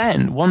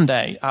then one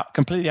day,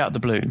 completely out of the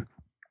blue,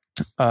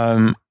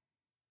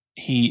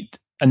 he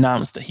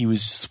announced that he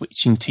was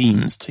switching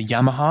teams to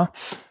Yamaha,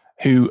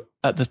 who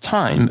at the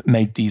time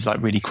made these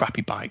like really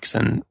crappy bikes,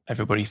 and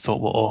everybody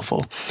thought were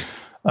awful.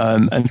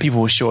 And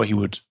people were sure he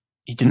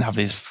didn't have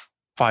this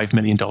 $5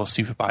 million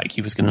super bike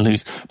he was going to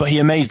lose. But he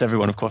amazed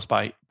everyone, of course,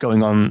 by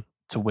going on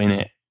to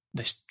win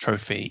this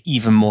trophy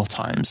even more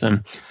times.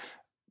 And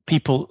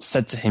people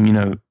said to him, you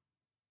know,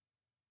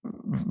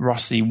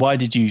 Rossi, why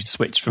did you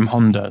switch from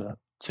Honda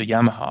to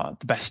Yamaha,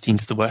 the best team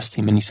to the worst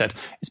team? And he said,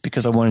 it's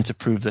because I wanted to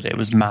prove that it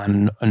was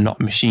man and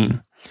not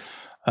machine.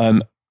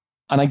 And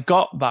I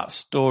got that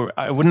story.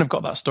 I wouldn't have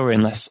got that story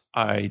unless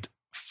I'd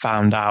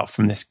found out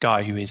from this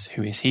guy who his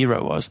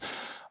hero was.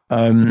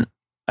 And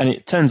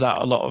it turns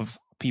out a lot of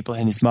people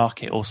in his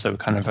market also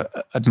kind of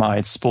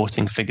admired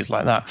sporting figures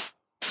like that.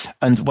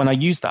 And when I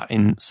used that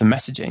in some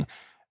messaging,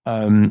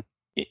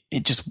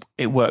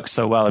 it works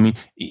so well. I mean,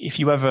 if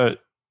you ever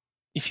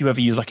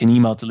use like an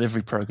email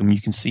delivery program,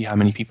 you can see how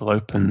many people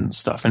open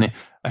stuff. And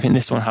I think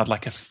this one had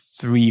like a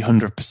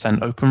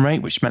 300% open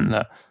rate, which meant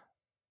that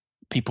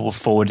people were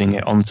forwarding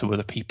it on to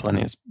other people and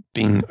it was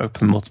being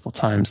opened multiple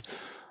times.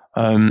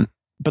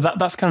 but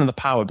that's kind of the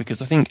power,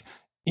 because I think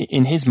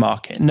in his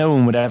market, no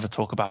one would ever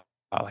talk about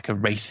like a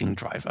racing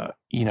driver,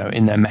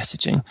 in their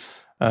messaging.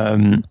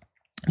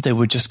 They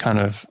would just kind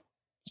of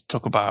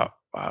talk about,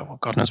 well,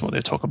 God knows what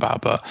they talk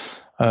about, but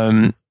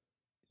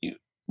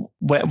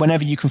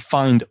whenever you can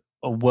find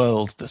a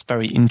world that's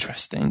very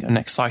interesting and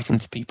exciting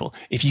to people,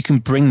 if you can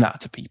bring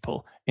that to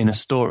people in a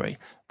story,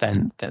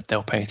 then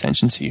they'll pay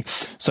attention to you.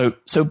 So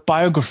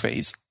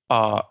biographies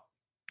are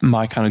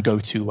my kind of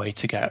go-to way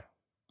to get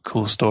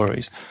cool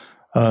stories.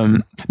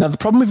 Now, the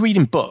problem with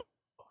reading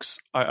books,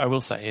 I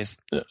will say, is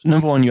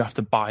number one, you have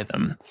to buy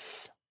them,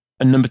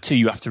 and number two,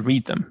 you have to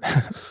read them.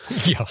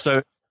 Yeah.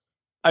 So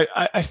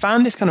I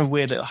found this kind of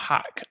weird little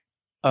hack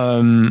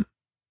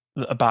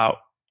about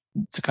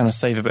to kind of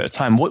save a bit of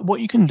time.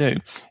 What you can do,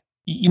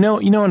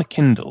 on a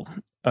Kindle,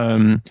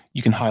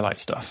 you can highlight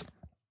stuff.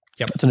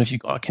 Yep. I don't know if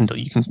you've got a Kindle.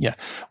 You can, yeah.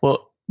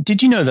 Well,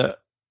 did you know that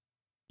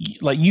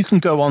you can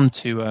go on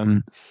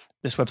to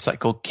this website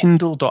called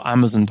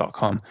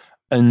kindle.amazon.com,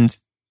 and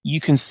you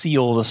can see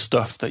all the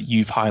stuff that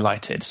you've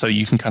highlighted. So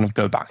you can kind of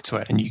go back to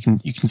it, and you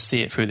can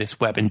see it through this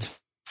web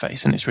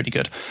interface, and it's really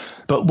good.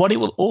 But what it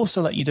will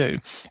also let you do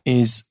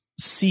is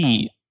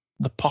see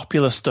the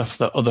popular stuff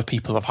that other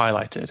people have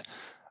highlighted.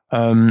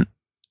 And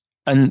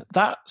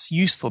that's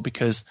useful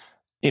because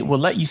it will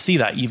let you see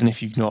that even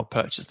if you've not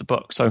purchased the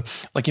book. So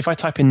like if I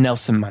type in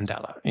Nelson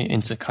Mandela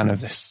into kind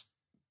of this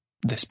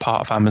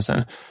part of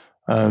Amazon,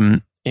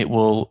 it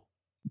will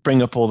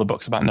bring up all the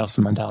books about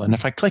Nelson Mandela. And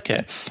if I click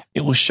it,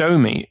 it will show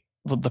me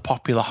the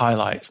popular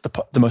highlights,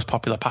 the most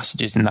popular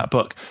passages in that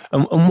book.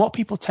 And what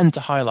people tend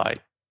to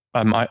highlight,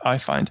 I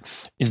find,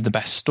 is the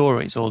best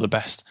stories or the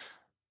best,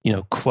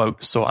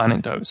 quotes or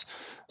anecdotes.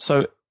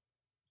 So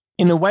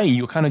in a way,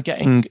 you're kind of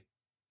getting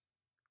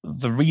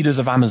the readers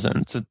of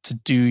Amazon to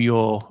do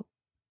your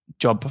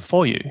job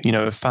for you,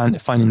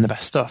 finding the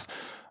best stuff.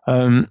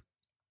 And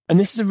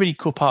this is a really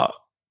cool part.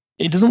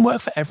 It doesn't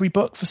work for every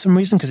book for some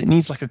reason, because it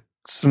needs like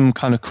some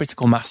kind of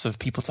critical mass of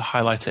people to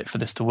highlight it for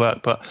this to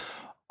work. But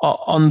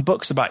on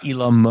books about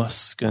Elon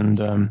Musk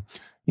and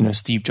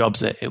Steve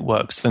Jobs, it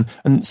works.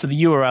 And so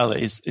the URL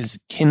is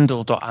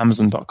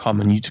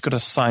kindle.amazon.com, and you just got to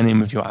sign in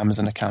with your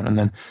Amazon account, and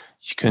then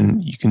you can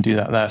do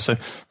that there. So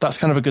that's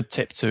kind of a good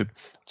tip to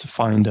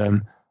find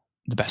the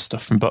best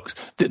stuff from books.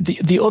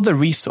 The other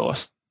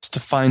resource to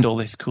find all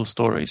these cool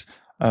stories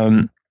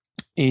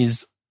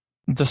is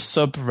the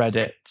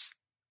subreddit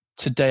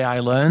Today I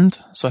Learned.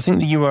 So I think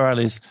the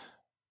URL is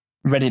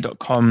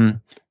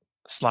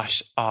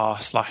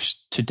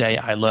reddit.com/r/Today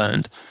I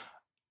Learned.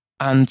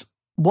 And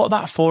what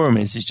that forum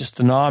is just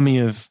an army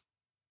of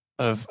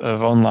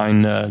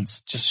online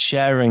nerds just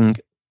sharing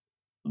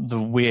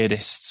the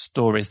weirdest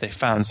stories they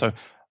found. So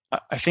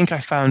I think I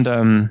found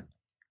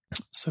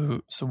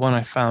so one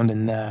I found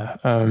in there,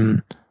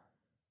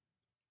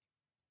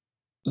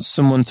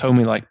 someone told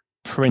me like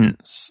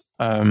Prince,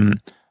 here's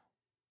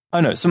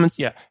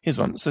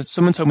one. So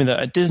someone told me that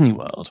at Disney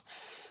World,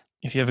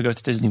 if you ever go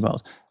to Disney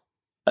World,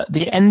 at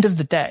the end of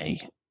the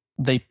day,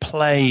 they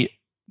play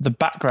the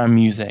background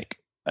music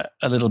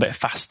a little bit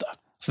faster.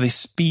 So they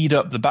speed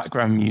up the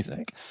background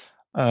music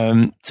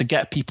to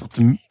get people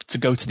to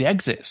go to the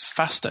exits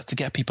faster, to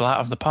get people out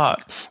of the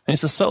park. And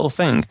it's a subtle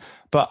thing,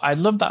 but I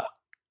love that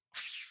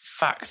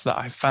fact that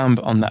I found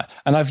on that.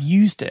 And I've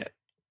used it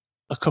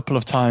a couple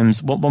of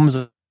times. One was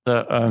at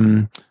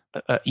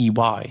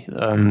EY,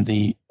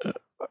 the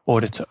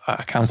audit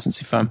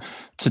accountancy firm,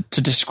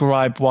 to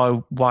describe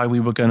why we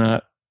were going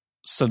to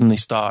suddenly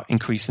start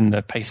increasing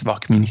the pace of our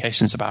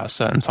communications about a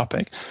certain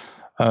topic.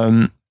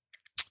 And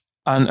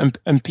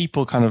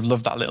people kind of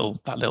love that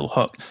little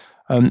hook.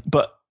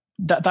 But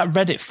that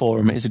Reddit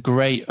forum is a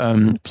great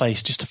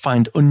place just to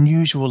find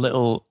unusual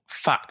little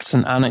facts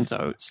and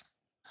anecdotes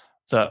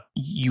that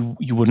you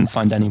wouldn't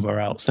find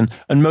anywhere else.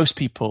 And most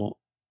people,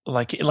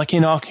 like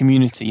in our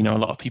community, a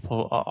lot of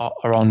people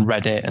are on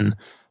Reddit and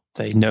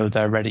they know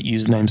their Reddit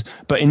usernames.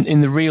 But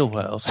in the real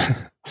world,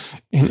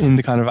 in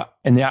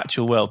the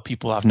actual world,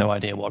 people have no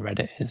idea what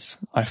Reddit is.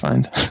 I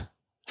find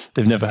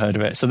they've never heard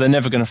of it, so they're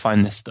never going to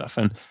find this stuff.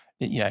 And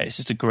it's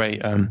just a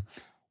great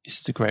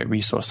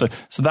resource.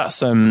 So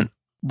that's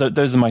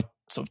those are my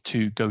sort of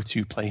two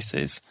go-to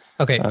places.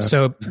 Okay,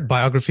 so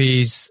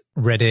biographies,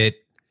 Reddit.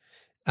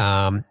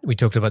 We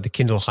talked about the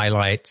Kindle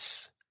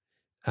highlights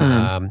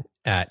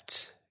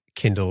at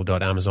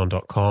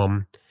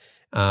kindle.amazon.com.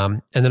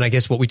 And then I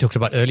guess what we talked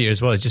about earlier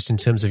as well is just in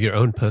terms of your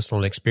own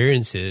personal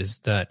experiences,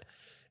 that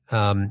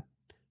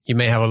you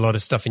may have a lot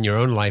of stuff in your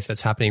own life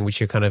that's happening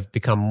which you kind of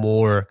become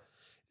more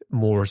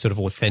sort of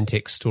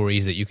authentic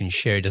stories that you can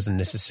share. It doesn't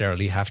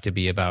necessarily have to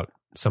be about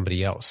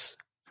somebody else.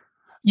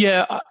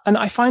 Yeah, and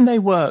I find they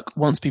work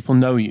once people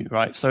know you,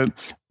 right? So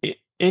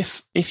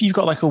if you've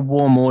got like a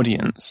warm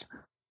audience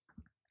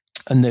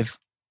and they've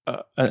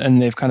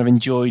kind of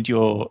enjoyed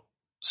your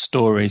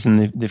stories and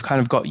they've kind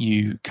of got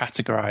you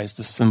categorized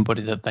as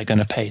somebody that they're going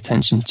to pay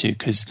attention to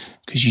because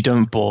you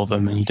don't bore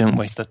them and you don't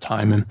waste their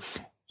time and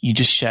you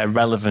just share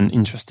relevant,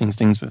 interesting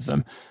things with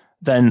them,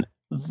 then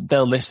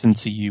they'll listen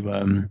to you.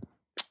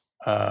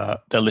 They'll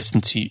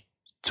listen to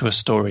to a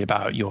story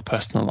about your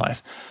personal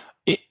life.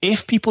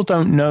 If people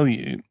don't know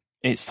you,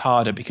 it's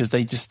harder because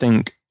they just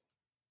think,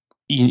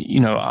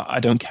 I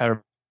don't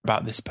care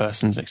about this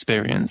person's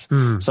experience.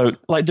 So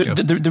like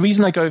the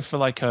reason I go for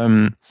like,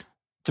 the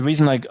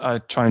reason I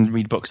try and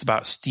read books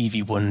about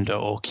Stevie Wonder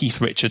or Keith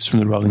Richards from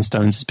the Rolling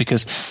Stones is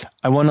because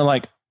I want to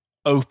like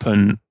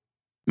open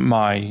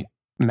my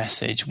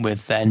message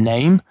with their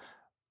name,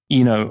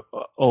 or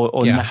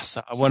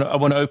NASA. I want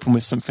to open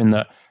with something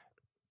that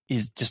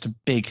is just a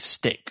big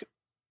stick.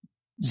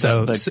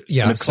 So people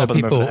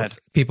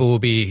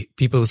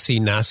see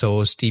NASA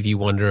or Stevie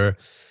Wonder,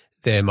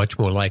 they're much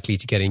more likely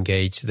to get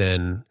engaged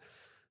than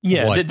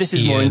this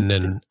is Ian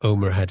and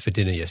Omer had for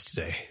dinner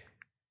yesterday.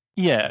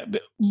 Yeah,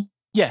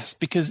 yes,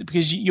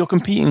 because you're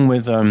competing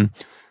with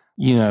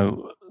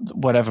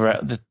whatever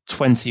the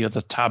 20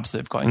 other tabs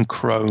they've got in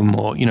Chrome,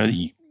 or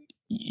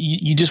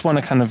you just want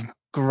to kind of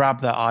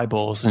grab their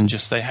eyeballs and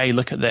just say, hey,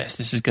 look at this.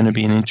 This is going to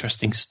be an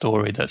interesting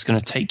story that's going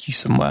to take you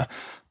somewhere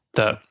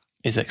that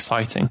is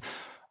exciting.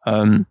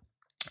 And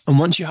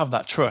once you have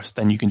that trust,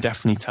 then you can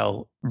definitely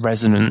tell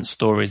resonant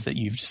stories that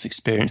you've just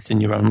experienced in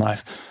your own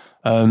life.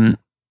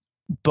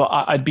 But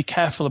I'd be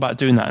careful about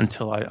doing that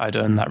until I'd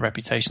earned that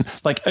reputation.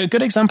 Like a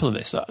good example of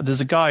this,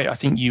 there's a guy I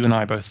think you and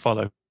I both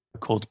follow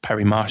called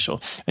Perry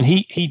Marshall, and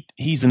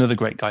he's another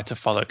great guy to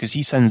follow because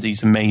he sends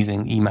these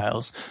amazing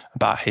emails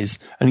about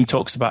and he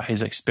talks about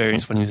his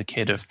experience when he was a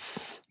kid of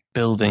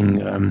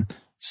building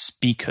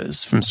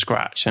speakers from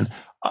scratch, and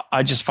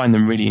I just find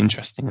them really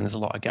interesting, and there's a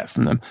lot I get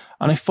from them.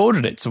 And I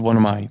forwarded it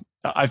to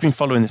I've been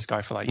following this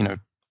guy for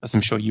as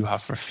I'm sure you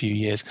have, for a few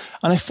years,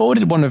 and I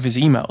forwarded one of his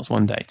emails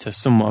one day to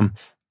someone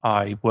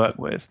I work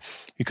with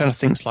who kind of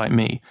thinks like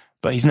me,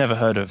 but he's never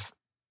heard of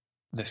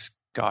this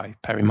guy,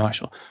 Perry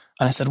Marshall.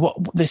 And I said,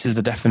 this is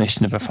the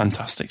definition of a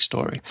fantastic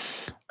story.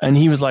 And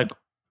he was like,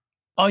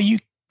 are you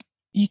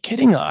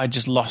kidding? I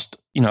just lost,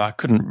 I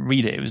couldn't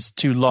read it. It was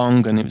too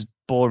long and it was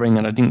boring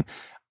and I didn't.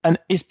 And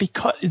it's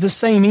because it's the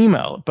same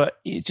email, but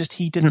it's just,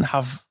 he didn't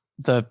have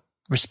the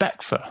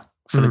respect for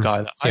the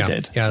guy that I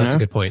did. Yeah, that's a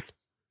good point.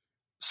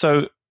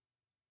 So,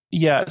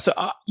 yeah, so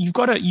you've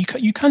got to,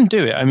 you can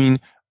do it. I mean,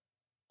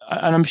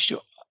 and I'm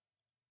sure,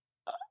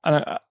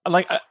 and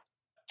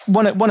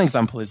one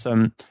example is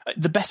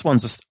the best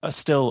ones are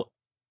still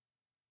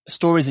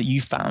stories that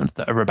you found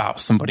that are about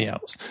somebody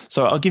else.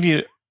 So I'll give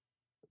you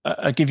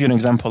an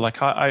example.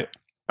 Like I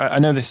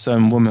know this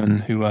woman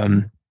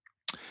who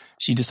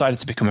she decided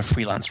to become a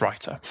freelance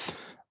writer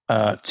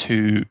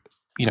to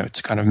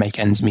kind of make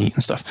ends meet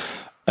and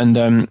stuff.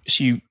 And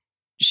she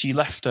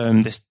left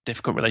this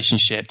difficult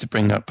relationship to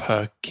bring up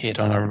her kid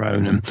on her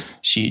own, and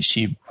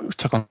she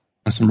took on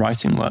some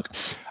writing work,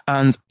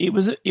 and it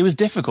was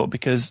difficult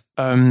because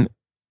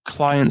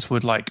clients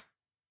would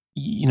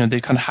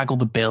they'd kind of haggle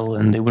the bill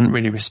and they wouldn't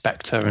really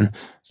respect her, and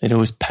they'd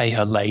always pay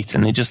her late,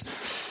 and it just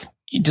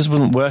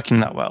wasn't working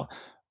that well.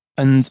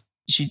 And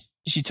she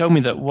told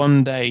me that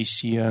one day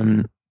she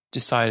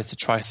decided to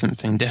try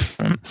something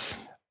different,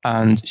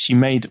 and she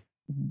made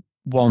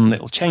one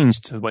little change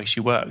to the way she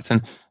worked.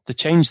 And the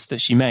change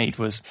that she made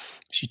was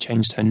she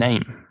changed her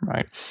name,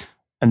 right?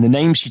 And the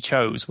name she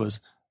chose was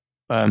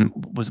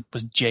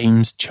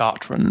James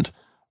Chartrand,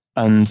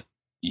 and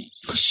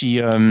she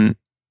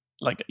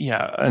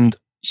and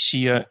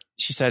she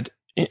said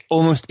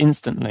almost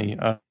instantly.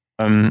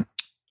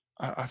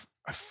 I've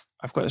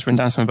got this written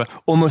down somewhere,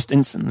 but almost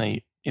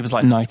instantly it was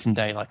like night and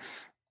day. Like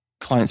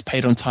clients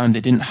paid on time. They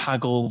didn't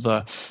haggle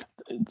the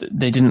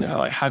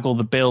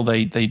bill.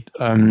 They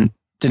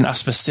didn't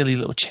ask for silly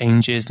little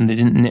changes, and they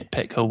didn't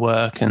nitpick her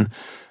work. And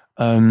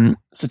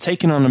so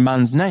taking on a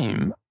man's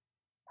name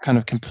kind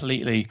of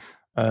completely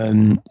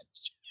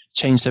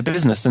changed her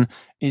business. And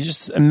it's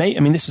just amazing. I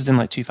mean, this was in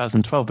like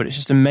 2012, but it's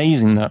just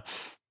amazing that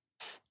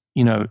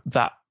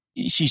that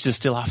she should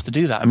still have to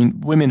do that. I mean,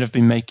 women have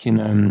been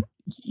making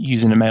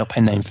using a male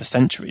pen name for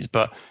centuries,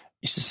 but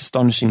it's just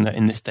astonishing that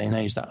in this day and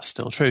age that's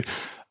still true.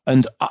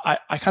 And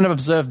I kind of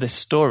observed this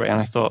story,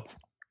 and I thought,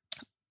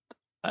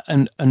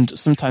 and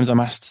sometimes I'm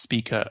asked to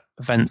speak at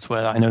events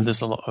where I know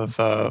there's a lot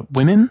of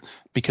women,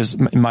 because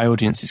in my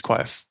audience is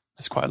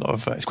it's quite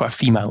a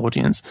female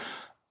audience,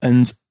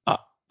 and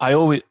I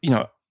always,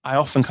 I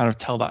often kind of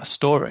tell that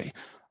story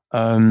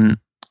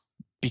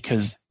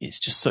because it's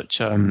just such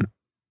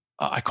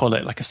I call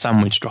it like a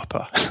sandwich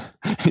dropper.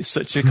 It's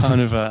such a kind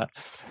of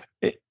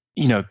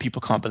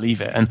people can't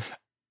believe it. And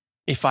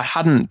if I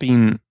hadn't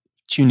been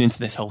tuned into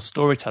this whole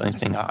storytelling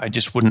thing, I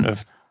just wouldn't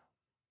have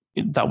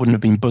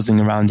been buzzing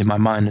around in my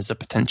mind as a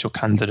potential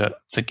candidate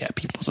to get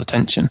people's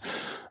attention.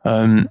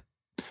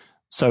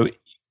 So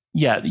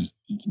yeah,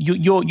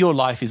 your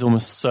life is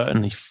almost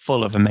certainly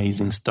full of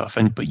amazing stuff,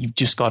 but you've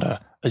just got to,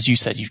 as you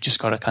said, you've just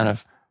got to kind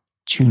of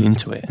tune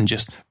into it, and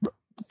just,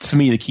 for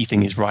me, the key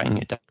thing is writing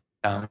it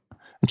down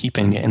and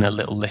keeping it in a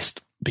little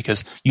list,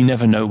 because you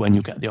never know when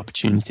you'll get the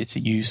opportunity to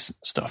use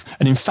stuff.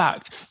 And in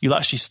fact, you'll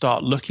actually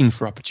start looking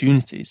for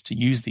opportunities to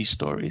use these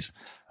stories.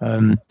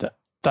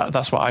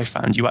 That's what I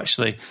found. You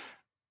actually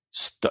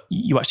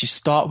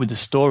start with the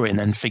story and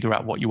then figure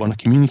out what you want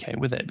to communicate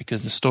with it,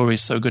 because the story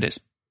is so good.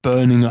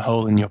 burning a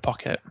hole in your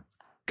pocket.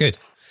 Good.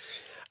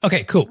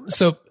 Okay, cool.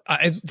 So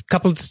a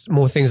couple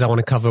more things I want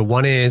to cover.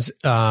 One is,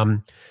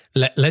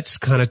 let's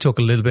kind of talk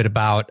a little bit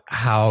about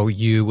how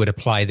you would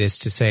apply this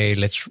to, say,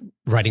 let's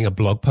writing a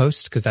blog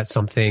post, because that's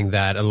something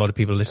that a lot of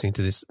people listening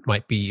to this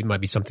might be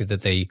something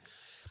that they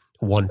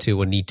want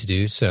to or need to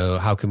do. So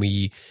how can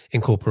we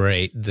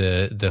incorporate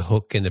the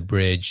hook and the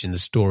bridge and the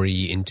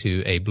story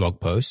into a blog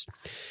post?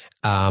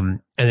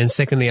 And then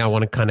secondly, I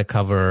want to kind of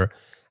cover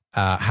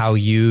how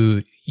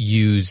you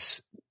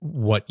use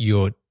what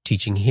you're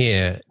teaching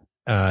here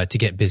to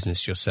get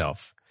business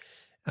yourself.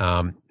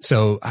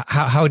 So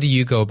how do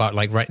you go about,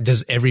 like,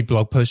 does every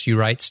blog post you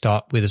write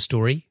start with a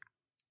story?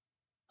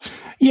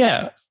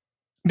 Yeah,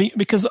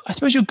 because I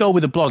suppose your goal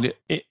with a blog,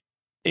 it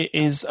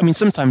is, I mean,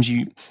 sometimes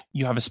you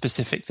have a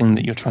specific thing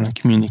that you're trying to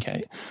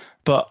communicate,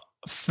 but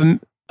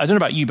I don't know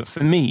about you, but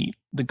for me,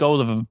 the goal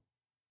of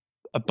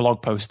a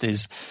blog post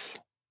is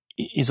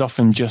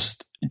often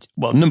just,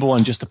 well, number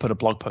one, just to put a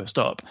blog post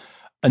up,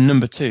 and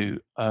number two,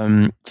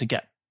 to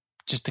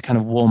kind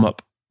of warm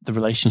up the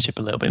relationship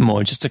a little bit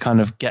more, just to kind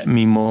of get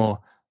me more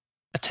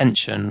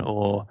attention,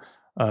 or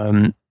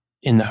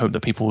in the hope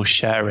that people will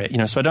share it.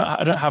 So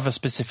I don't have a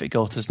specific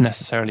goal to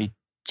necessarily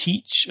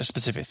teach a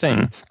specific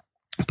thing,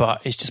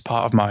 but it's just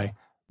part of my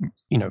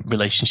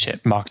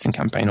relationship marketing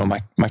campaign, or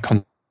my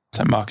content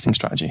marketing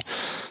strategy.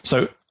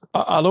 So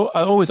I'll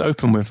always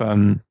open with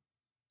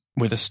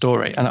a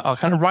story, and I'll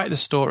kind of write the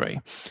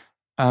story,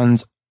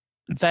 and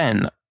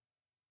then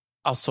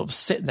I'll sort of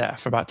sit there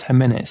for about 10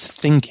 minutes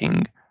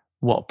thinking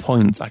what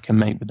point I can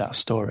make with that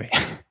story.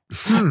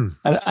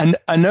 And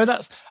I know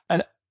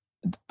and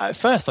at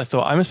first I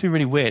thought I must be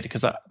really weird,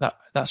 because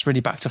that's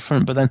really back to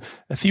front. But then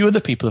a few other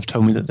people have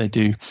told me that they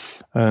do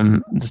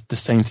the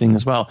same thing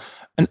as well.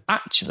 And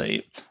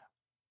actually,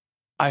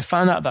 I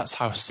found out that's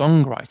how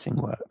songwriting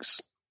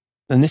works.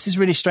 And this is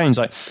really strange.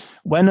 Like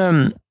when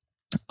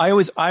I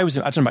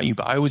don't know about you,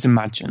 but I always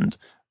imagined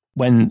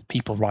when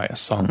people write a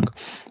song,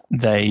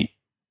 they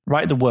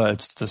write the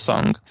words to the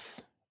song,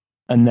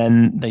 and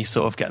then they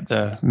sort of get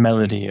the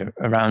melody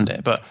around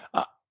it. But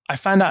I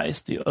found out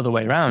it's the other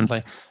way around.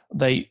 Like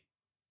when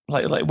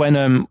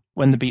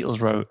the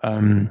Beatles wrote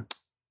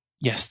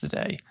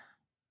Yesterday,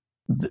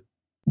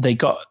 they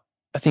got,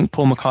 I think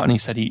Paul McCartney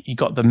said he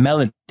got the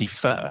melody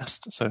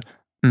first. So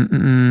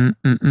and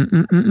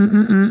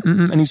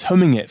he was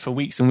humming it for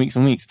weeks and weeks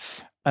and weeks,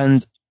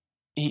 and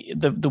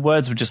the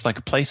words were just like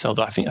a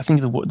placeholder. I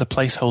think the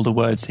placeholder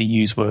words he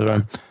used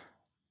were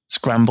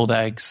scrambled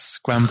eggs,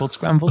 scrambled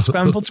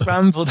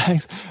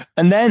eggs.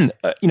 And then,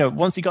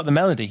 once he got the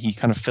melody, he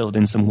kind of filled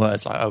in some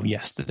words like, oh,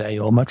 yesterday,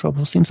 all my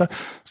troubles seem so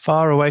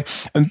far away.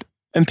 And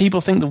people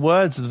think the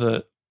words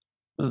are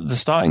the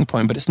starting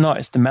point, but it's not,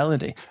 it's the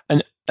melody.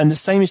 And the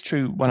same is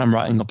true when I'm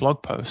writing a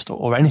blog post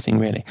or anything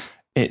really.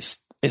 It's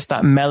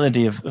that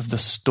melody of the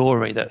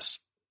story that's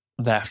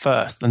there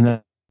first. And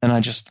then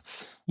I just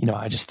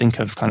think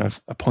of kind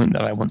of a point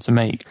that I want to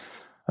make.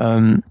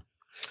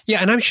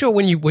 Yeah, and I'm sure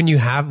when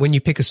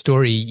you pick a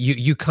story,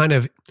 you kind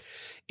of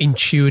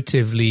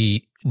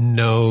intuitively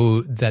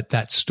know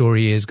that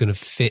story is going to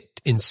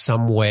fit in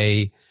some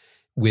way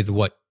with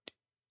what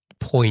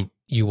point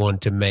you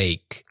want to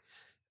make.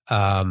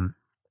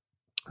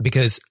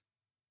 Because,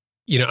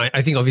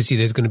 I think obviously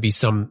there's going to be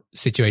some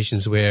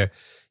situations where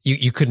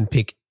you couldn't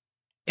pick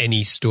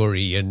any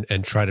story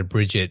and try to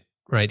bridge it,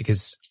 right?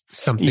 Because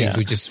some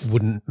things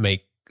wouldn't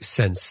make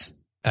sense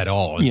at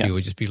all. And people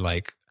would just be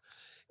like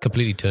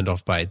completely turned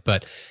off by it.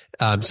 But,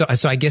 so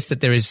I guess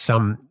that there is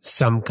some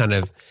kind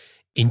of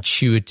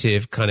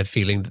intuitive kind of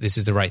feeling that this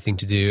is the right thing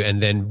to do.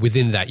 And then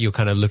within that, you're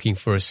kind of looking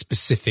for a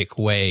specific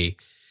way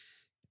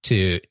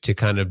to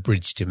kind of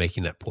bridge to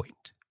making that point.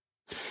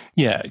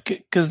 Yeah,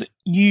 because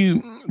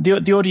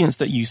the audience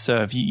that you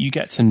serve, you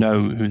get to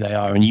know who they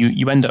are, and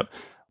you end up,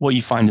 what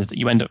you find is that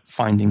you end up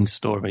finding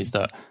stories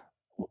that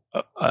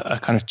are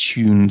kind of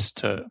tuned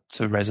to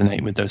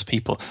resonate with those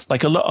people.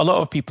 Like a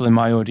lot of people in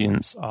my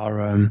audience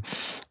are,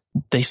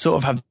 they sort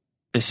of have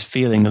this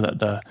feeling that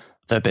they're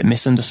a bit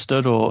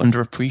misunderstood or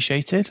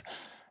underappreciated.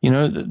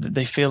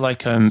 They feel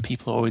like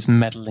people are always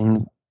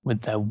meddling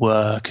with their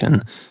work,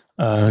 and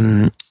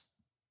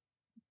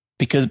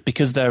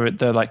because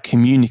they're like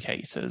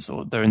communicators,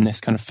 or they're in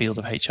this kind of field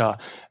of HR,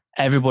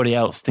 everybody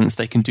else thinks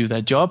they can do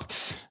their job.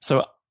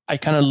 So I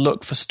kind of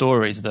look for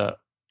stories that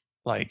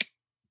like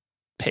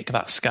pick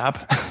that scab,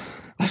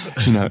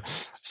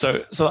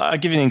 So I'll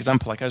give you an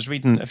example. Like I was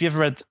reading, have you ever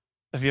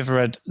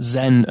read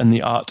Zen and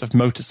the Art of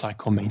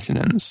Motorcycle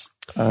Maintenance?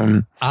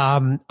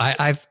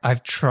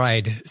 I've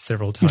tried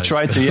several times. You've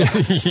tried to, yeah.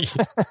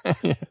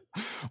 Yeah.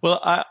 Well,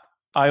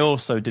 I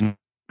also didn't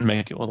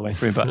make it all the way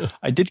through, but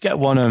I did get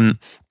one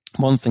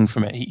thing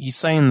from it. He's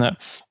saying that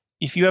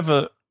if you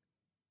ever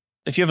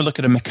look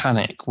at a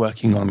mechanic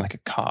working on like a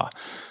car,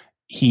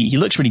 he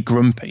looks really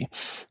grumpy,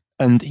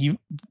 and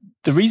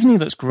the reason he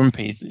looks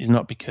grumpy is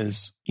not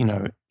because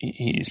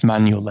it's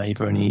manual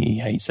labor and he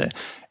hates it.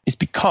 It's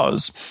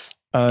because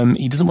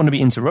he doesn't want to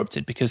be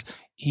interrupted, because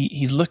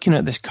he's looking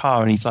at this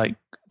car and he's like,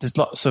 there's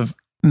lots of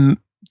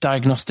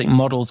diagnostic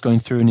models going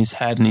through in his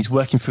head, and he's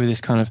working through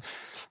this kind of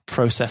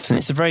process. And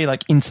it's a very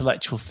like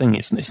intellectual thing.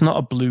 It's not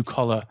a blue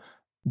collar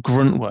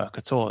grunt work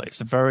at all.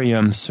 It's a very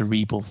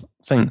cerebral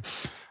thing.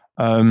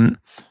 But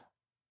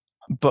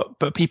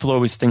people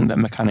always think that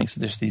mechanics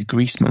are just these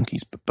grease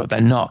monkeys, but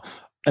they're not.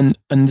 And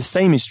the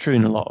same is true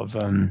in a lot of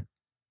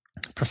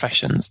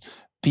professions.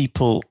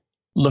 People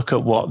look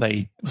at what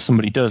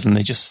somebody does and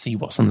they just see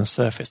what's on the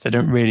surface. They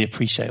don't really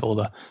appreciate all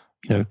the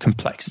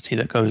complexity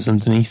that goes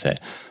underneath it.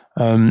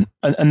 And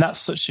that's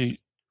such a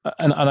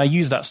and I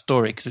use that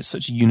story because it's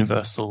such a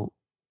universal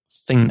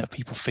thing that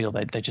people feel.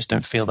 They just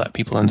don't feel that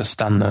people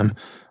understand them.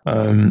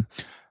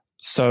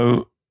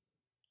 So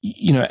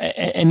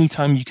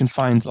anytime you can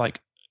find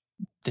like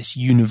this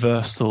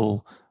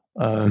universal,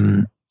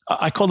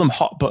 I call them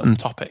hot button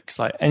topics.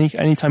 Like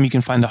anytime you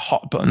can find a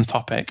hot button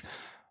topic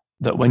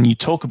that when you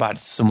talk about it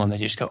to someone, they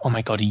just go, "Oh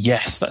my God,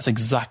 yes, that's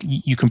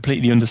exactly, you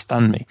completely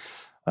understand me."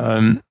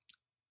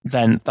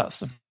 Then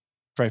that's a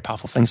very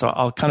powerful thing. So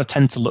I'll kind of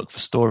tend to look for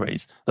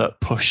stories that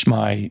push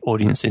my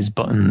audience's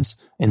buttons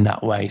in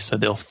that way, so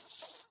they'll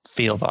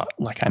feel that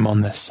like I'm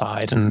on their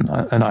side and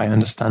I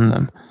understand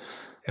them.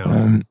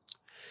 Yeah.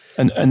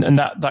 And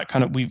that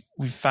kind of we've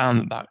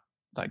found that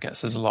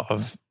gets us a lot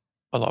of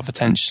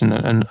attention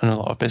and a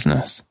lot of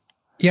business.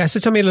 Yeah. So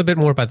tell me a little bit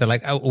more about that.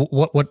 Like,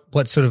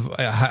 what sort of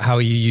how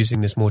are you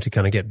using this more to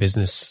kind of get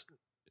business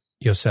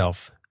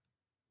yourself?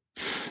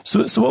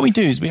 So what we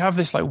do is we have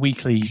this like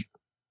weekly,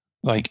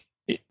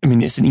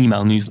 it's an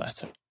email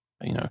newsletter,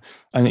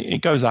 and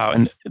it goes out,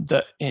 and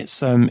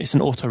it's an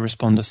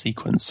autoresponder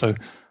sequence. So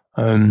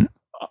I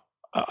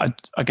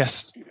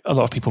guess a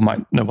lot of people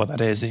might know what that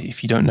is.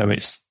 If you don't know, I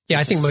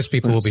think most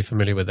people will be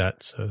familiar with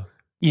that. So.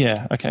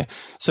 Yeah. Okay.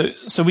 So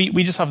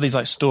we just have these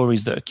like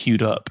stories that are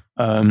queued up,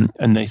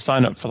 and they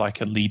sign up for like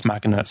a lead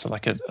magnet, so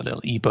like a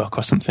little ebook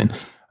or something,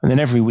 and then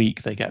every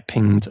week they get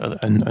pinged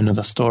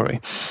another story.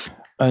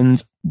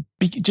 And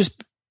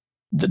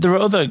there are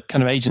other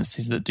kind of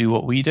agencies that do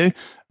what we do,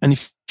 and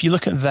if you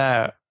look at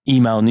their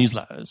email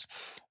newsletters,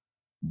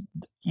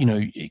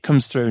 it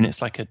comes through and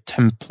it's like a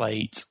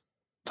template,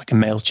 like a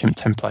MailChimp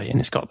template,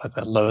 and it's got like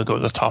the logo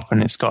at the top,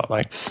 and it's got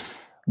like,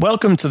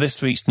 "Welcome to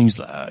this week's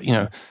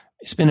newsletter."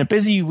 It's been a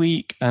busy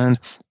week, and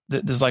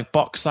there's like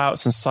box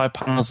outs and side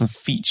panels and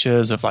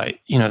features of like,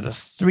 the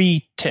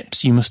 3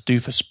 tips you must do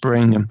for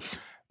spring, and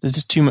there's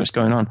just too much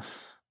going on.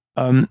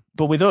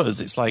 But with us,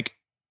 it's like,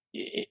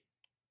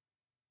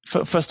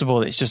 first of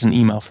all, it's just an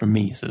email from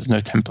me, so there's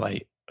no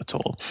template at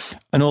all.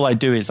 And all I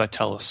do is I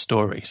tell a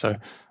story. So,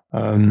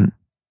 in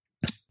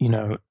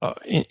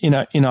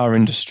our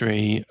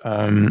industry,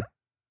 I'm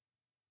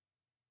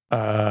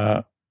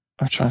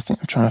trying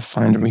to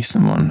find a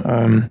recent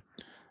one.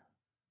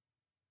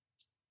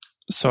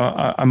 So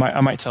I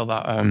might tell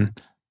that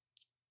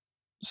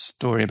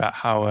story about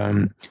how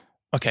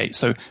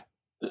so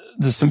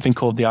there's something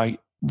called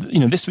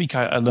this week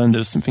I learned there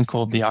was something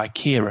called the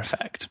IKEA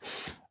effect,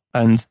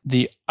 and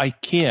the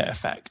IKEA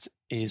effect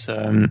is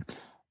the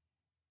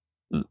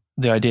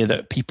idea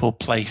that people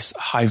place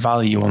high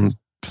value on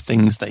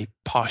things they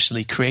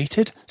partially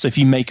created. So if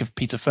you make a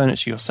piece of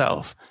furniture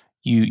yourself,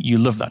 you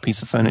love that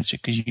piece of furniture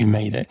because you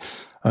made it.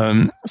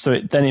 So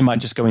then it might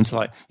just go into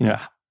like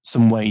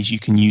some ways you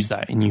can use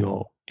that in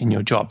your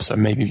job. So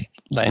maybe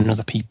letting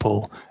other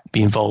people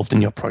be involved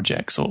in your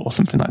projects or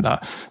something like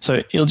that.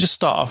 So it'll just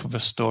start off with a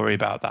story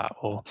about that,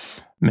 or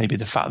maybe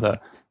the fact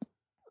that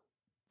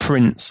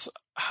Prince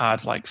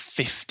had like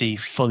 50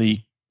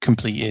 fully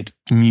completed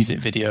music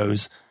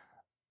videos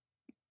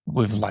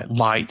with like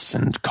lights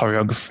and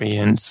choreography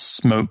and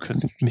smoke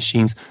and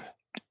machines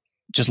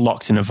just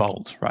locked in a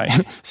vault, right?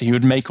 So he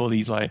would make all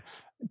these like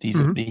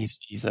these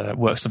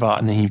works of art,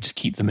 and then he would just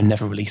keep them and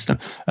never release them.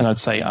 And I'd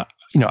say, I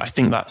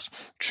think that's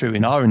true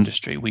in our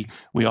industry. We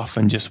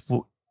often just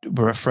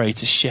we're afraid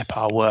to ship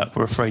our work.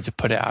 We're afraid to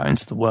put it out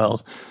into the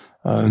world.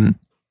 And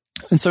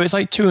so it's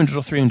like 200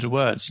 or 300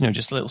 words,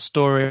 just a little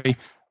story,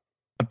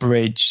 a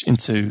bridge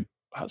into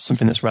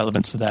something that's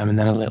relevant to them, and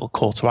then a little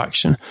call to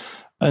action.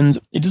 And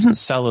it doesn't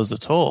sell us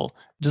at all.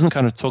 It doesn't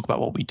kind of talk about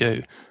what we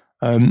do.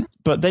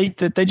 But they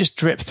just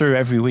drip through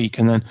every week.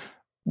 And then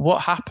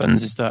what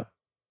happens is that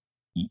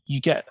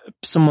you get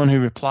someone who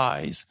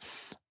replies,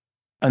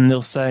 and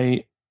they'll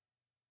say,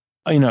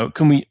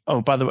 can we,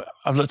 by the way,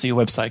 I've looked at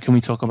your website, can we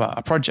talk about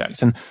a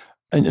project? And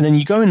then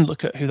you go and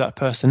look at who that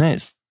person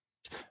is,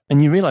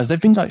 and you realize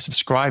they've been like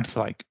subscribed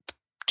for like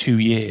 2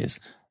 years.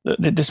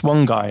 This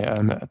one guy,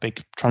 a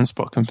big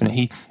transport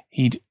company,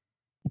 he'd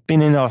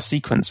been in our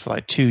sequence for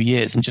like 2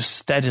 years and just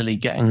steadily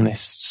getting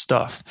this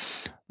stuff.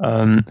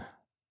 And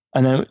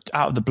then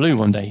out of the blue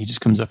one day, he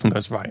just comes up and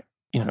goes, "Right,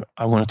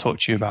 I want to talk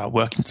to you about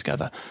working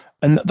together."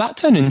 And that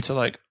turned into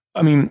like,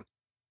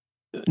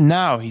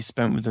 now he's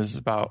spent with us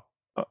about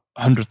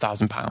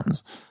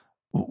 £100,000,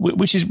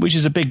 which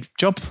is a big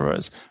job for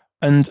us.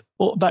 And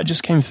all that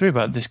just came through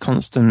about this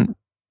constant,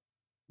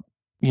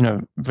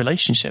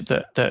 relationship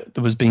that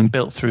was being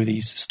built through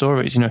these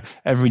stories.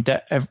 Every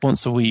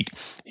once a week,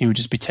 he would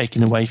just be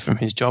taken away from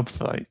his job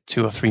for like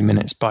 2 or 3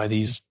 minutes by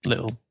these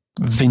little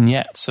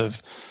vignettes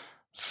of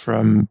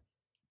from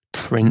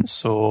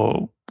Prince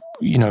or,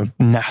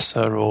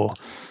 NASA or.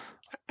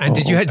 And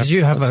did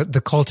you have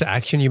the call to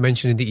action you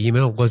mentioned in the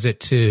email? Was it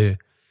to,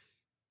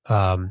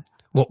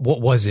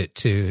 what was it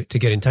to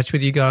get in touch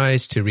with you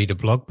guys, to read a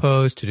blog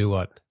post, to do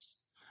what?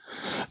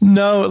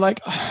 No,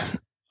 like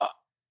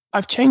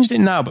I've changed it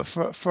now, but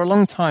for a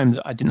long time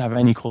I didn't have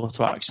any call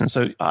to action.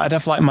 So I'd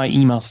have like my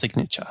email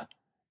signature,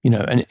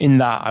 and in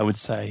that I would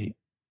say,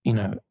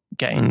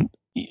 getting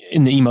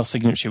in the email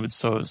signature would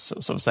sort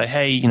of say,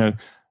 hey,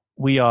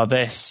 we are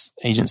this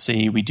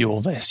agency, we do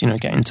all this,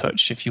 get in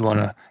touch if you want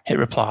to hit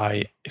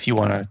reply, if you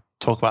want to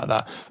talk about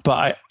that.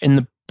 But in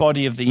the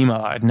body of the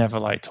email, I'd never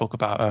like talk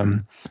about,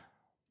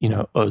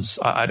 us.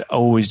 I'd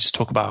always just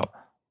talk about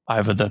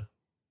either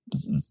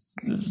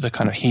the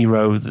kind of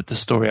hero, the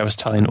story I was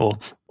telling,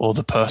 or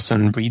the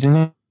person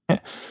reading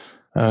it.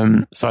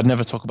 So I'd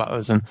never talk about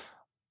us. And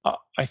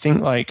I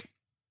think like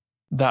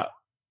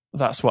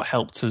that's what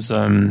helped us,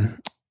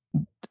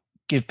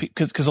 give,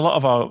 because a lot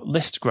of our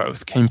list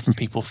growth came from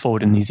people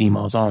forwarding these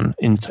emails on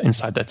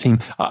inside their team.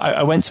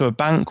 I went to a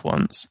bank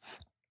once.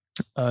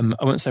 I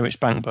won't say which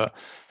bank, but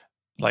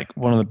like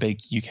one of the big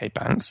UK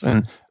banks,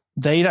 and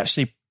they'd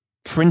actually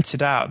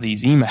printed out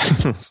these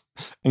emails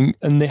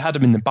and they had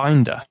them in the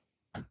binder.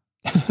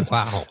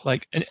 Wow.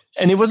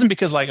 And it wasn't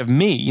because like of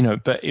me,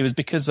 but it was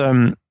because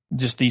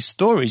just these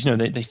stories,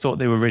 they thought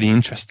they were really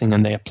interesting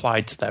and they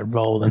applied to their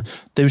role, and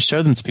they would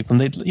show them to people,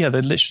 and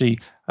they literally,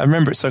 I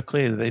remember it so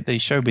clearly, they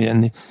showed me,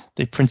 and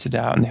they printed it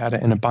out and they had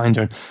it in a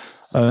binder.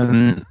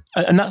 And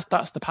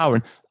that's the power.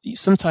 And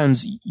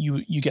sometimes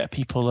you get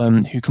people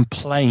who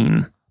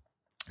complain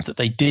that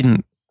they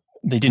didn't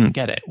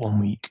get it one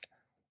week,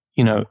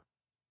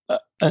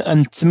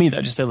 and to me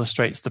that just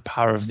illustrates the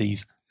power of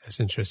these. That's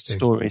interesting.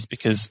 Stories,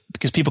 because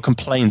people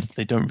complain that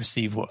they don't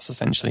receive what's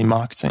essentially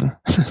marketing.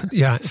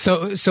 Yeah.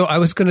 So I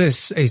was going to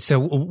say, so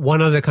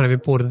one other kind of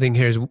important thing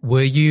here is,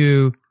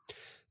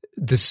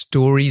 the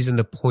stories and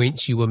the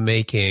points you were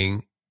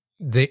making,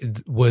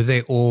 were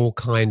they all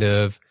kind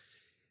of,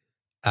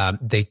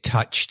 they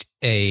touched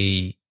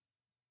a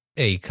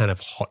kind of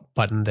hot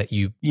button that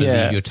you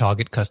believe your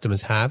target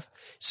customers have?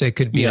 So it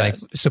could be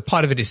so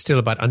part of it is still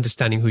about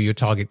understanding who your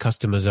target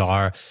customers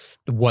are,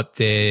 what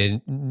their,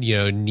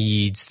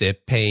 needs, their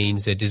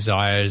pains, their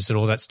desires, and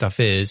all that stuff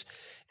is,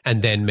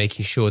 and then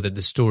making sure that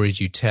the stories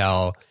you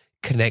tell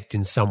connect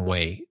in some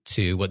way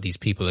to what these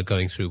people are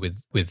going through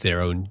with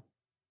their own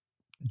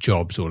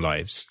jobs or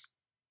lives.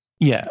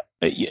 Yeah,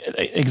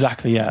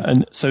 exactly. Yeah.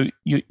 And so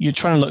you're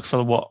trying to look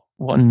for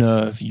what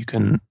nerve you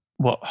can,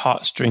 what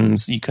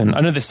heartstrings you can,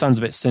 I know this sounds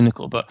a bit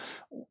cynical, but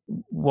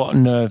what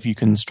nerve you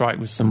can strike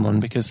with someone,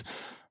 because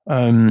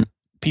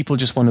people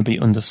just want to be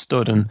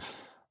understood, and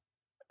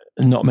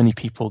not many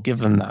people give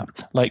them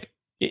that. Like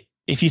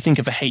if you think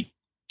of a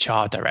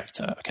HR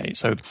director, okay,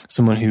 so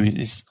someone who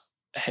is,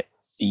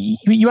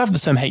 you have the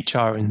term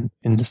HR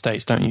in the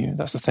States, don't you?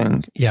 That's the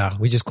thing. Yeah,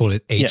 we just call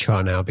it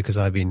HR now because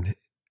I've been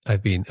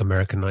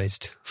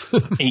Americanized.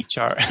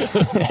 HR.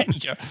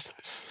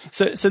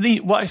 So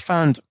what I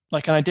found,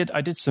 like, and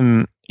I did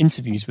some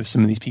interviews with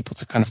some of these people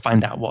to kind of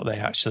find out what they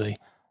actually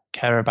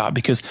care about,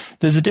 because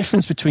there's a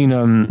difference between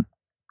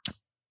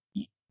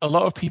a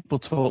lot of people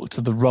talk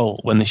to the role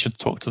when they should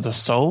talk to the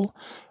soul.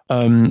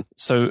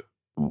 So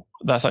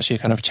that's actually a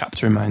kind of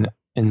chapter in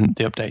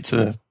the update to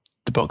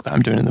the book that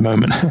I'm doing at the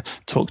moment.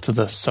 Talk to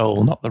the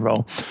soul, not the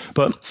role.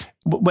 But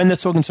when they're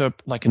talking to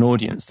like an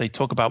audience, they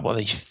talk about what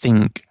they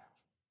think.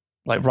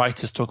 Like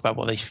writers talk about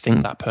what they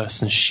think that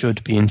person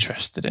should be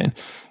interested in,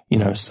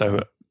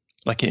 so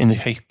like in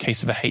the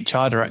case of a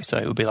HR director,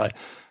 it would be like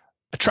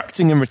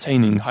attracting and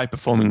retaining high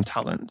performing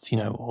talent,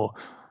 or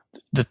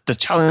the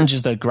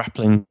challenges they're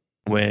grappling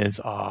with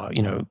are,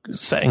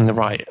 setting the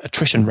right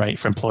attrition rate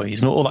for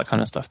employees and all that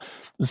kind of stuff,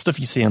 the stuff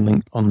you see on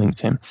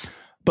LinkedIn.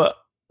 But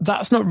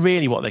that's not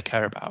really what they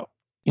care about.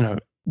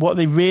 What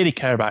they really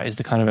care about is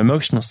the kind of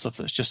emotional stuff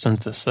that's just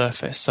under the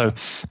surface. So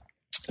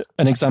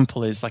an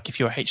example is like, if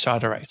you're a HR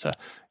director,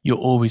 you're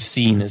always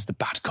seen as the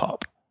bad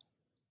cop.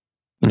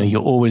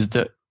 You're always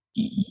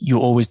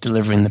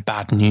delivering the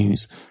bad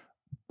news.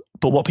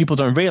 But what people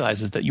don't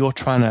realize is that you're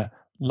trying to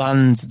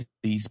land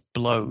these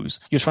blows.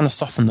 You're trying to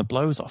soften the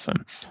blows off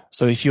them.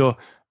 So if you're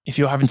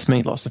having to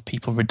make lots of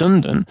people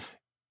redundant,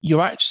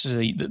 you're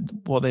actually,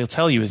 what they'll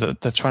tell you is that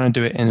they're trying to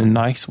do it in a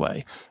nice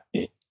way,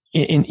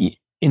 in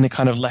a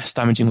kind of less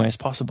damaging way as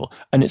possible.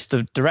 And it's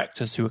the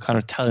directors who are kind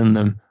of telling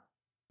them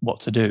what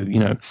to do,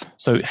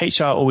 So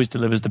HR always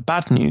delivers the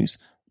bad news,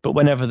 but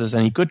whenever there's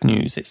any good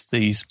news, it's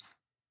the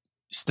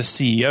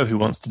CEO who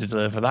wants to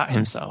deliver that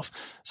himself.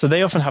 So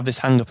they often have this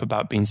hang up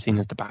about being seen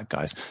as the bad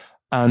guys,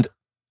 and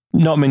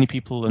not many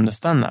people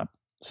understand that.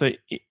 So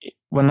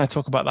when I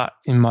talk about that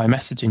in my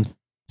messaging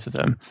to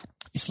them,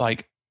 it's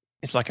like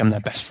I'm their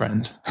best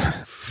friend,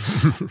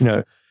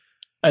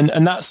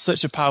 and that's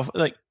such a powerful,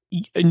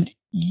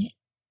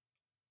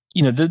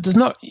 there's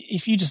not,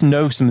 if you just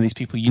know some of these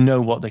people,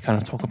 what they kind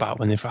of talk about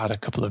when they've had a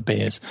couple of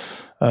beers.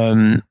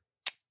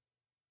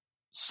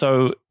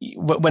 So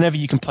whenever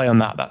you can play on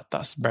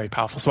that's very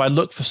powerful. So I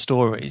look for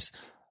stories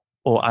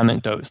or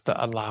anecdotes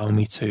that allow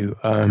me to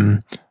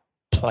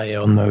play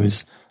on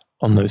those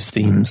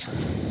themes.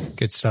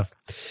 Good stuff.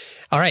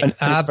 All right. And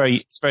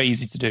it's very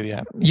easy to do.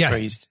 Yeah.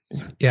 Very easy to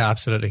do. Yeah,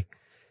 absolutely.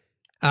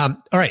 All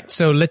right.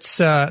 So let's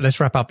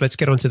wrap up. Let's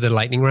get on to the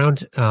lightning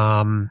round. So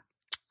I'm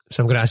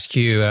going to ask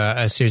you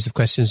a series of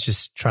questions.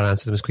 Just try to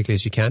answer them as quickly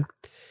as you can.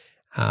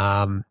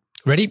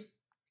 Ready?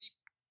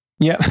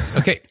 Yeah.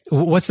 Okay.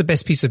 What's the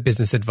best piece of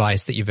business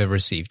advice that you've ever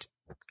received?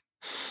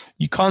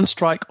 You can't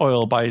strike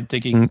oil by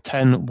digging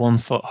 10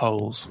 1-foot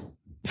holes.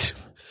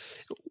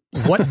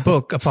 What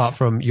book, apart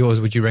from yours,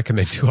 would you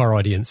recommend to our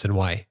audience, and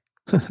why?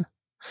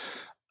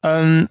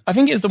 I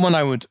think it's the one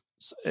I would.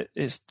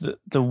 It's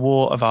the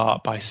War of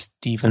Art by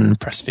Stephen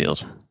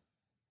Pressfield.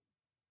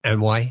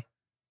 And why?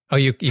 Oh,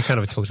 you kind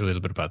of talked a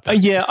little bit about that.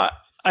 Yeah,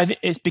 I think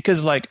it's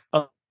because like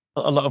a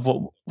lot of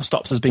what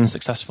stops us being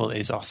successful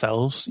is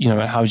ourselves. You know,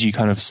 and how do you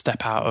kind of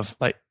step out of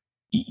like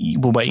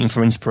we're waiting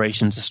for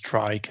inspiration to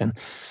strike, and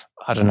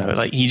I don't know.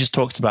 Like he just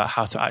talks about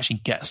how to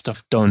actually get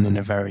stuff done in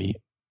a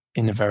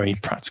very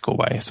practical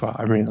way. So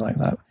I really like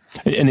that.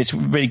 And it's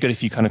really good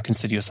if you kind of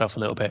consider yourself a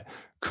little bit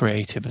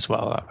creative as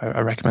well.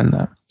 I recommend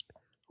that.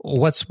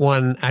 What's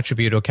one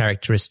attribute or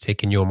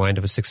characteristic in your mind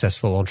of a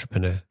successful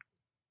entrepreneur?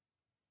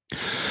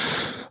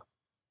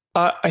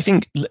 I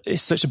think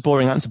it's such a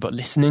boring answer, but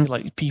listening,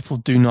 like people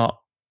do not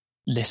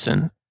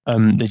listen.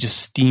 They just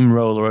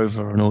steamroller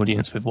over an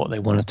audience with what they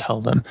want to tell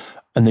them.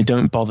 And they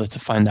don't bother to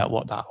find out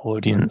what that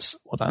audience,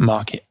 what that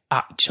market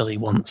actually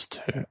wants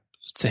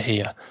to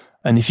hear.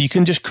 And if you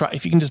can just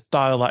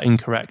dial that in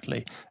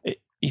correctly,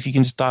 if you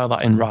can just dial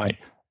that in right,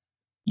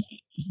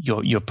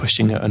 you're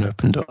pushing an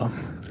open door.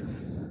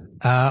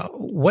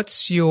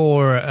 What's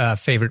your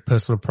favorite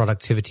personal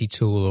productivity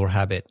tool or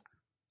habit?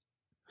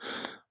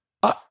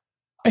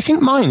 I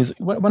think mine is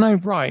when I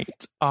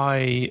write,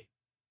 I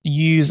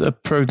use a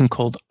program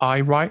called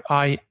iWrite.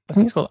 I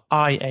think it's called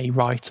IA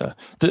Writer.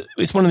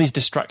 It's one of these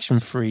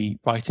distraction-free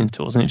writing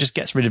tools, and it just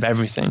gets rid of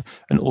everything,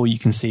 and all you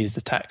can see is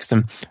the text.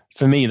 And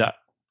for me, that's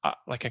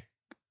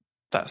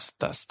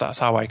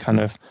how I kind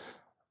of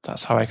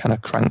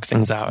crank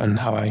things out and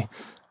how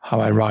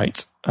I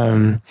write.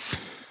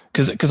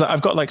 Because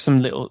I've got like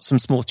some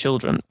small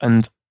children,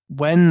 and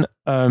when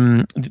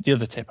the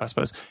other tip I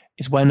suppose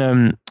is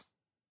when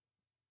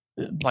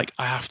like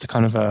I have to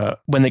kind of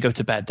when they go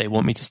to bed, they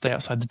want me to stay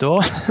outside the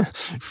door.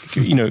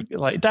 You know,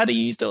 like, Daddy,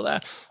 you still there?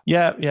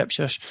 Yeah,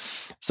 shush.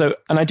 So,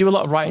 and I do a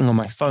lot of writing on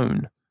my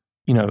phone.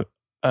 You know,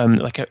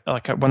 like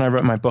when I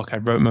wrote my book, I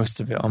wrote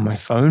most of it on my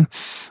phone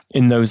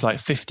in those like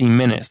 15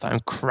 minutes that I'm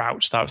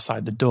crouched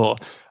outside the door.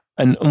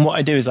 And what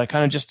I do is I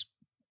kind of just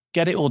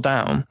get it all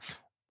down,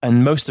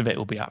 and most of it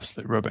will be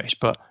absolute rubbish,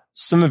 but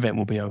some of it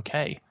will be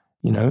okay,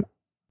 you know,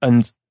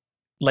 and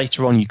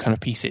later on you kind of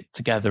piece it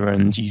together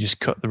and you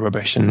just cut the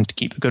rubbish and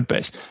keep the good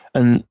bits.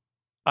 And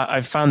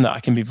I've found that I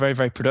can be very,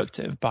 very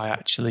productive by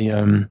actually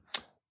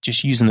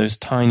just using those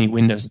tiny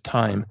windows of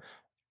time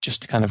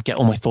just to kind of get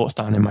all my thoughts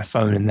down in my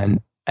phone and then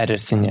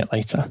editing it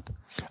later.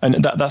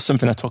 And that's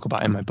something I talk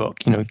about in my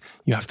book. You know,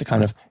 you have to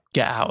kind of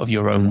get out of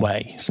your own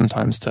way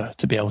sometimes to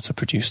be able to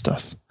produce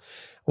stuff.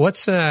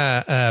 What's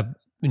a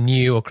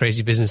new or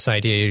crazy business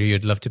idea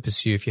you'd love to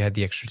pursue if you had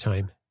the extra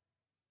time?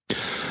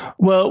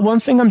 Well, one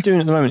thing I'm doing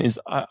at the moment is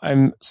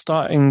I've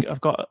started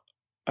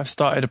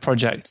a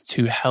project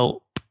to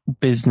help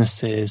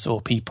businesses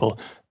or people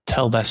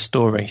tell their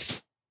story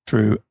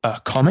through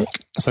a comic,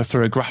 so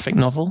through a graphic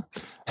novel.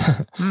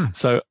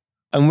 So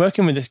I'm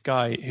working with this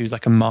guy who's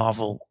like a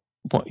Marvel,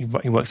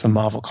 he works on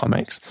Marvel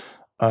Comics.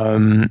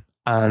 And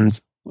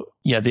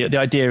yeah, the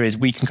idea is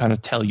we can kind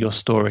of tell your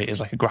story as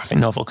like a graphic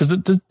novel.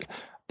 Because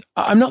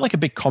I'm not like a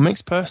big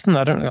comics person.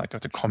 I don't really like go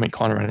to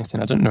Comic-Con or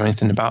anything. I don't know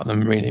anything about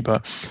them really,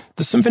 but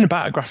there's something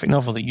about a graphic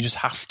novel that you just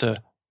have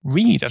to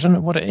read. I don't know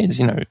what it is,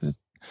 you know.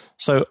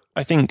 So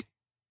I think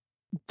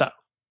that,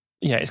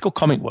 yeah, it's called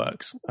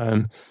ComicWorks,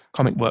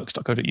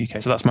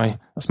 comicworks.co.uk. So that's my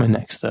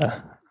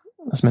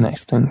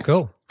next thing.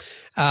 Cool.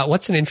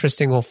 What's an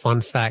interesting or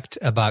fun fact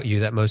about you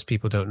that most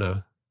people don't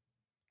know?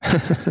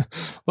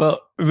 Well,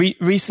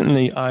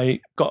 recently I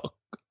got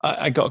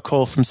a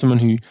call from someone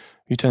who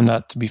turned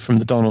out to be from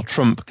the Donald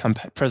Trump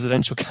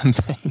presidential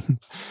campaign,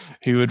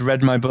 who had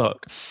read my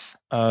book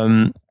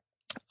and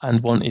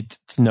wanted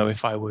to know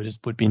if I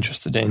would be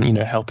interested in, you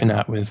know, helping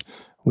out with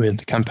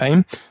the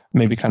campaign,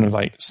 maybe kind of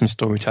like some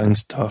storytelling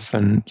stuff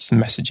and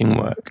some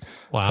messaging work.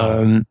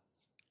 Wow.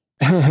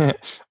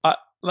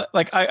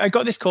 I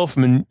got this call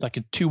from a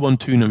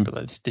 212 number,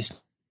 like this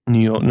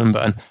New York number,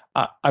 and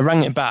I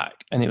rang it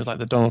back, and it was like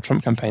the Donald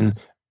Trump campaign,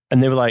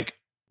 and they were like,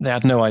 they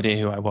had no idea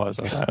who I was.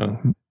 I was like, oh,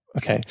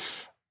 okay.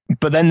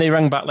 But then they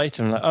rang back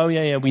later and like, oh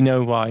yeah, we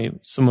know why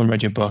someone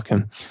read your book,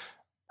 and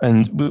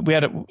we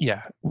had a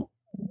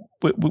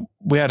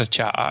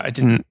chat. I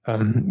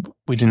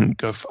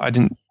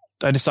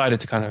decided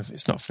to kind of,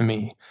 it's not for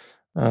me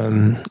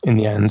in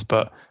the end,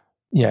 but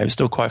yeah, it was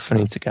still quite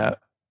funny to get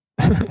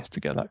to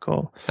get that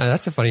call.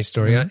 That's a funny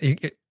story.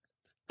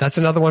 That's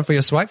another one for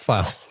your swipe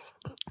file.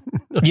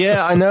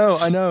 Yeah, I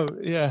know.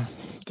 Yeah,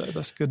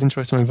 that's a good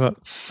intro to my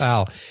book.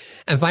 Wow.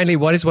 And finally,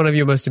 what is one of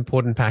your most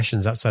important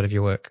passions outside of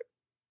your work?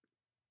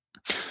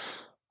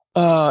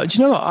 Do you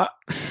know what?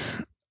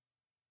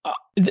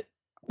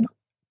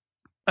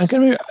 I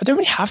don't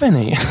really have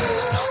any.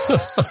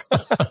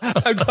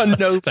 I've got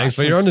no. Thanks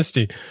for your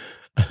honesty.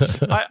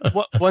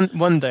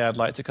 One day I'd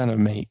like to kind of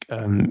make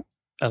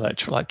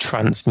like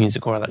trance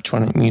music or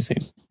electronic music,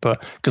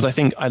 but because I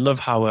think I love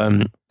how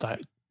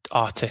like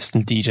artists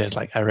and DJs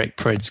like Eric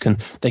Prydz can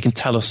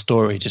tell a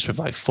story just with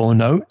like 4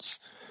 notes,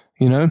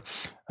 you know.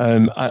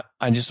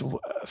 I just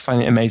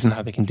find it amazing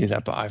how they can do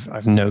that, but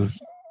I've no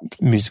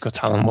musical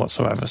talent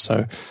whatsoever.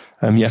 So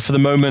yeah, for the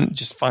moment,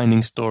 just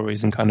finding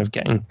stories and kind of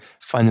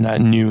finding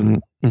out new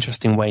and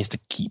interesting ways to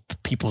keep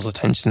people's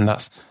attention.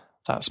 That's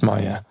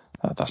my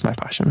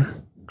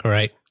passion.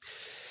 Great.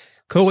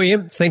 Cool,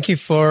 Ian. Thank you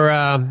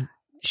for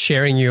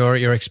sharing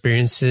your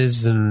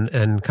experiences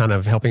and kind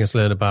of helping us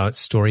learn about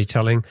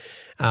storytelling.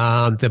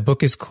 The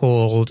book is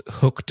called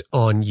Hooked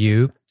on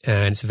You,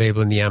 and it's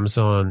available in the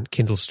Amazon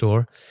Kindle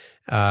store.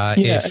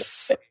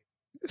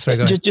 Sorry,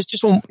 go ahead.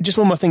 Just one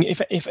more thing.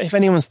 If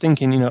anyone's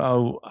thinking, you know,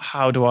 oh,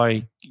 how do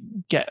I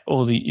get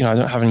all the, you know, I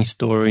don't have any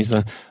stories,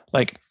 then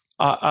like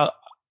I'm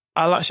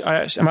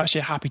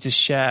actually happy to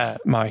share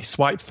my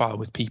swipe file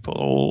with people,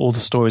 all the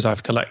stories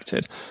I've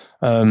collected.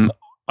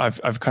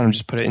 I've kind of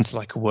just put it into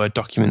like a Word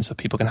document so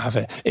people can have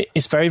it.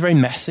 It's very, very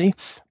messy,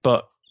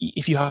 but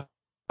if you have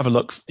a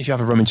look, if you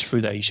have a rummage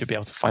through there, you should be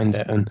able to find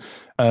it. And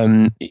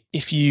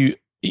if you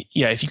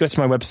go to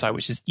my website,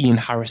 which is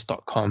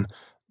ianharris.com,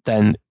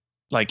 then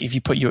like if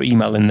you put your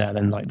email in there,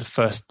 then like the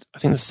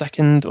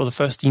second or the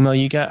first email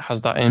you get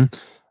has that in.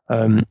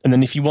 And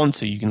then if you want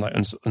to, you can like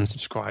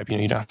unsubscribe. You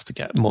know, you don't have to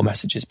get more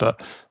messages, but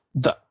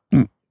that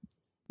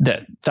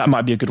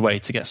might be a good way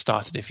to get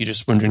started if you're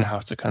just wondering how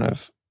to kind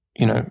of,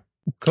 you know,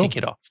 kick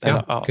it off.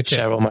 Then I'll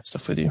share all my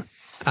stuff with you.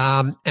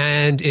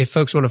 And if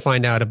folks want to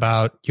find out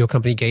about your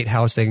company,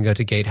 Gatehouse, they can go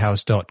to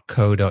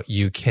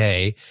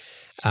gatehouse.co.uk.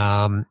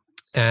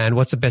 And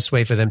what's the best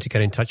way for them to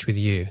get in touch with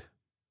you?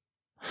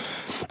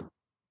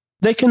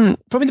 They can,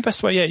 probably the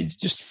best way,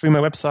 just through my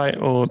website,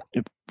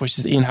 which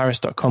is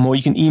ianharris.com, or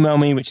you can email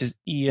me, which is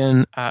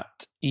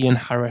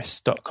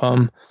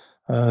ian@ianharris.com.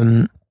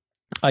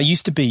 I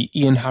used to be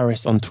Ian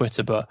Harris on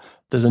Twitter, but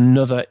there's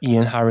another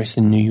Ian Harris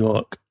in New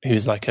York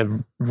who's like a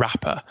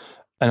rapper,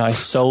 and I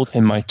sold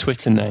him my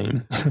Twitter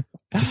name.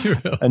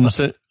 And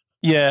so,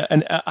 yeah,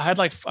 and I had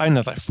like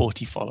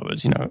 40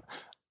 followers, you know,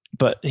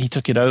 but he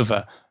took it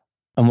over.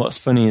 And what's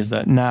funny is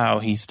that now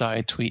he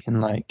started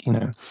tweeting like, you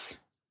know,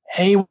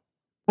 hey,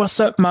 what's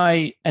up,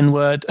 my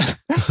N-word?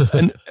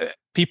 And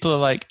people are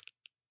like,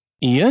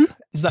 Ian,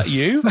 is that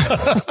you?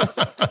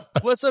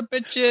 What's up,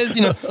 bitches?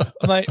 You know,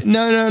 I'm like,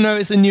 no,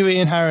 it's a new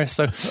Ian Harris.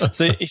 So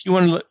if you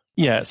want to look,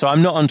 so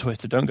I'm not on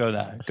Twitter. Don't go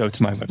there. Go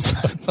to my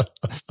website.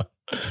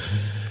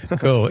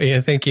 Cool.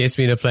 Ian, thank you. It's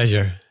been a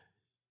pleasure.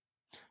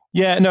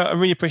 Yeah, no, I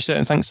really appreciate it.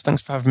 And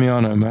thanks for having me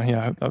on, Omar. Yeah,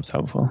 I hope that was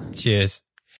helpful. Cheers.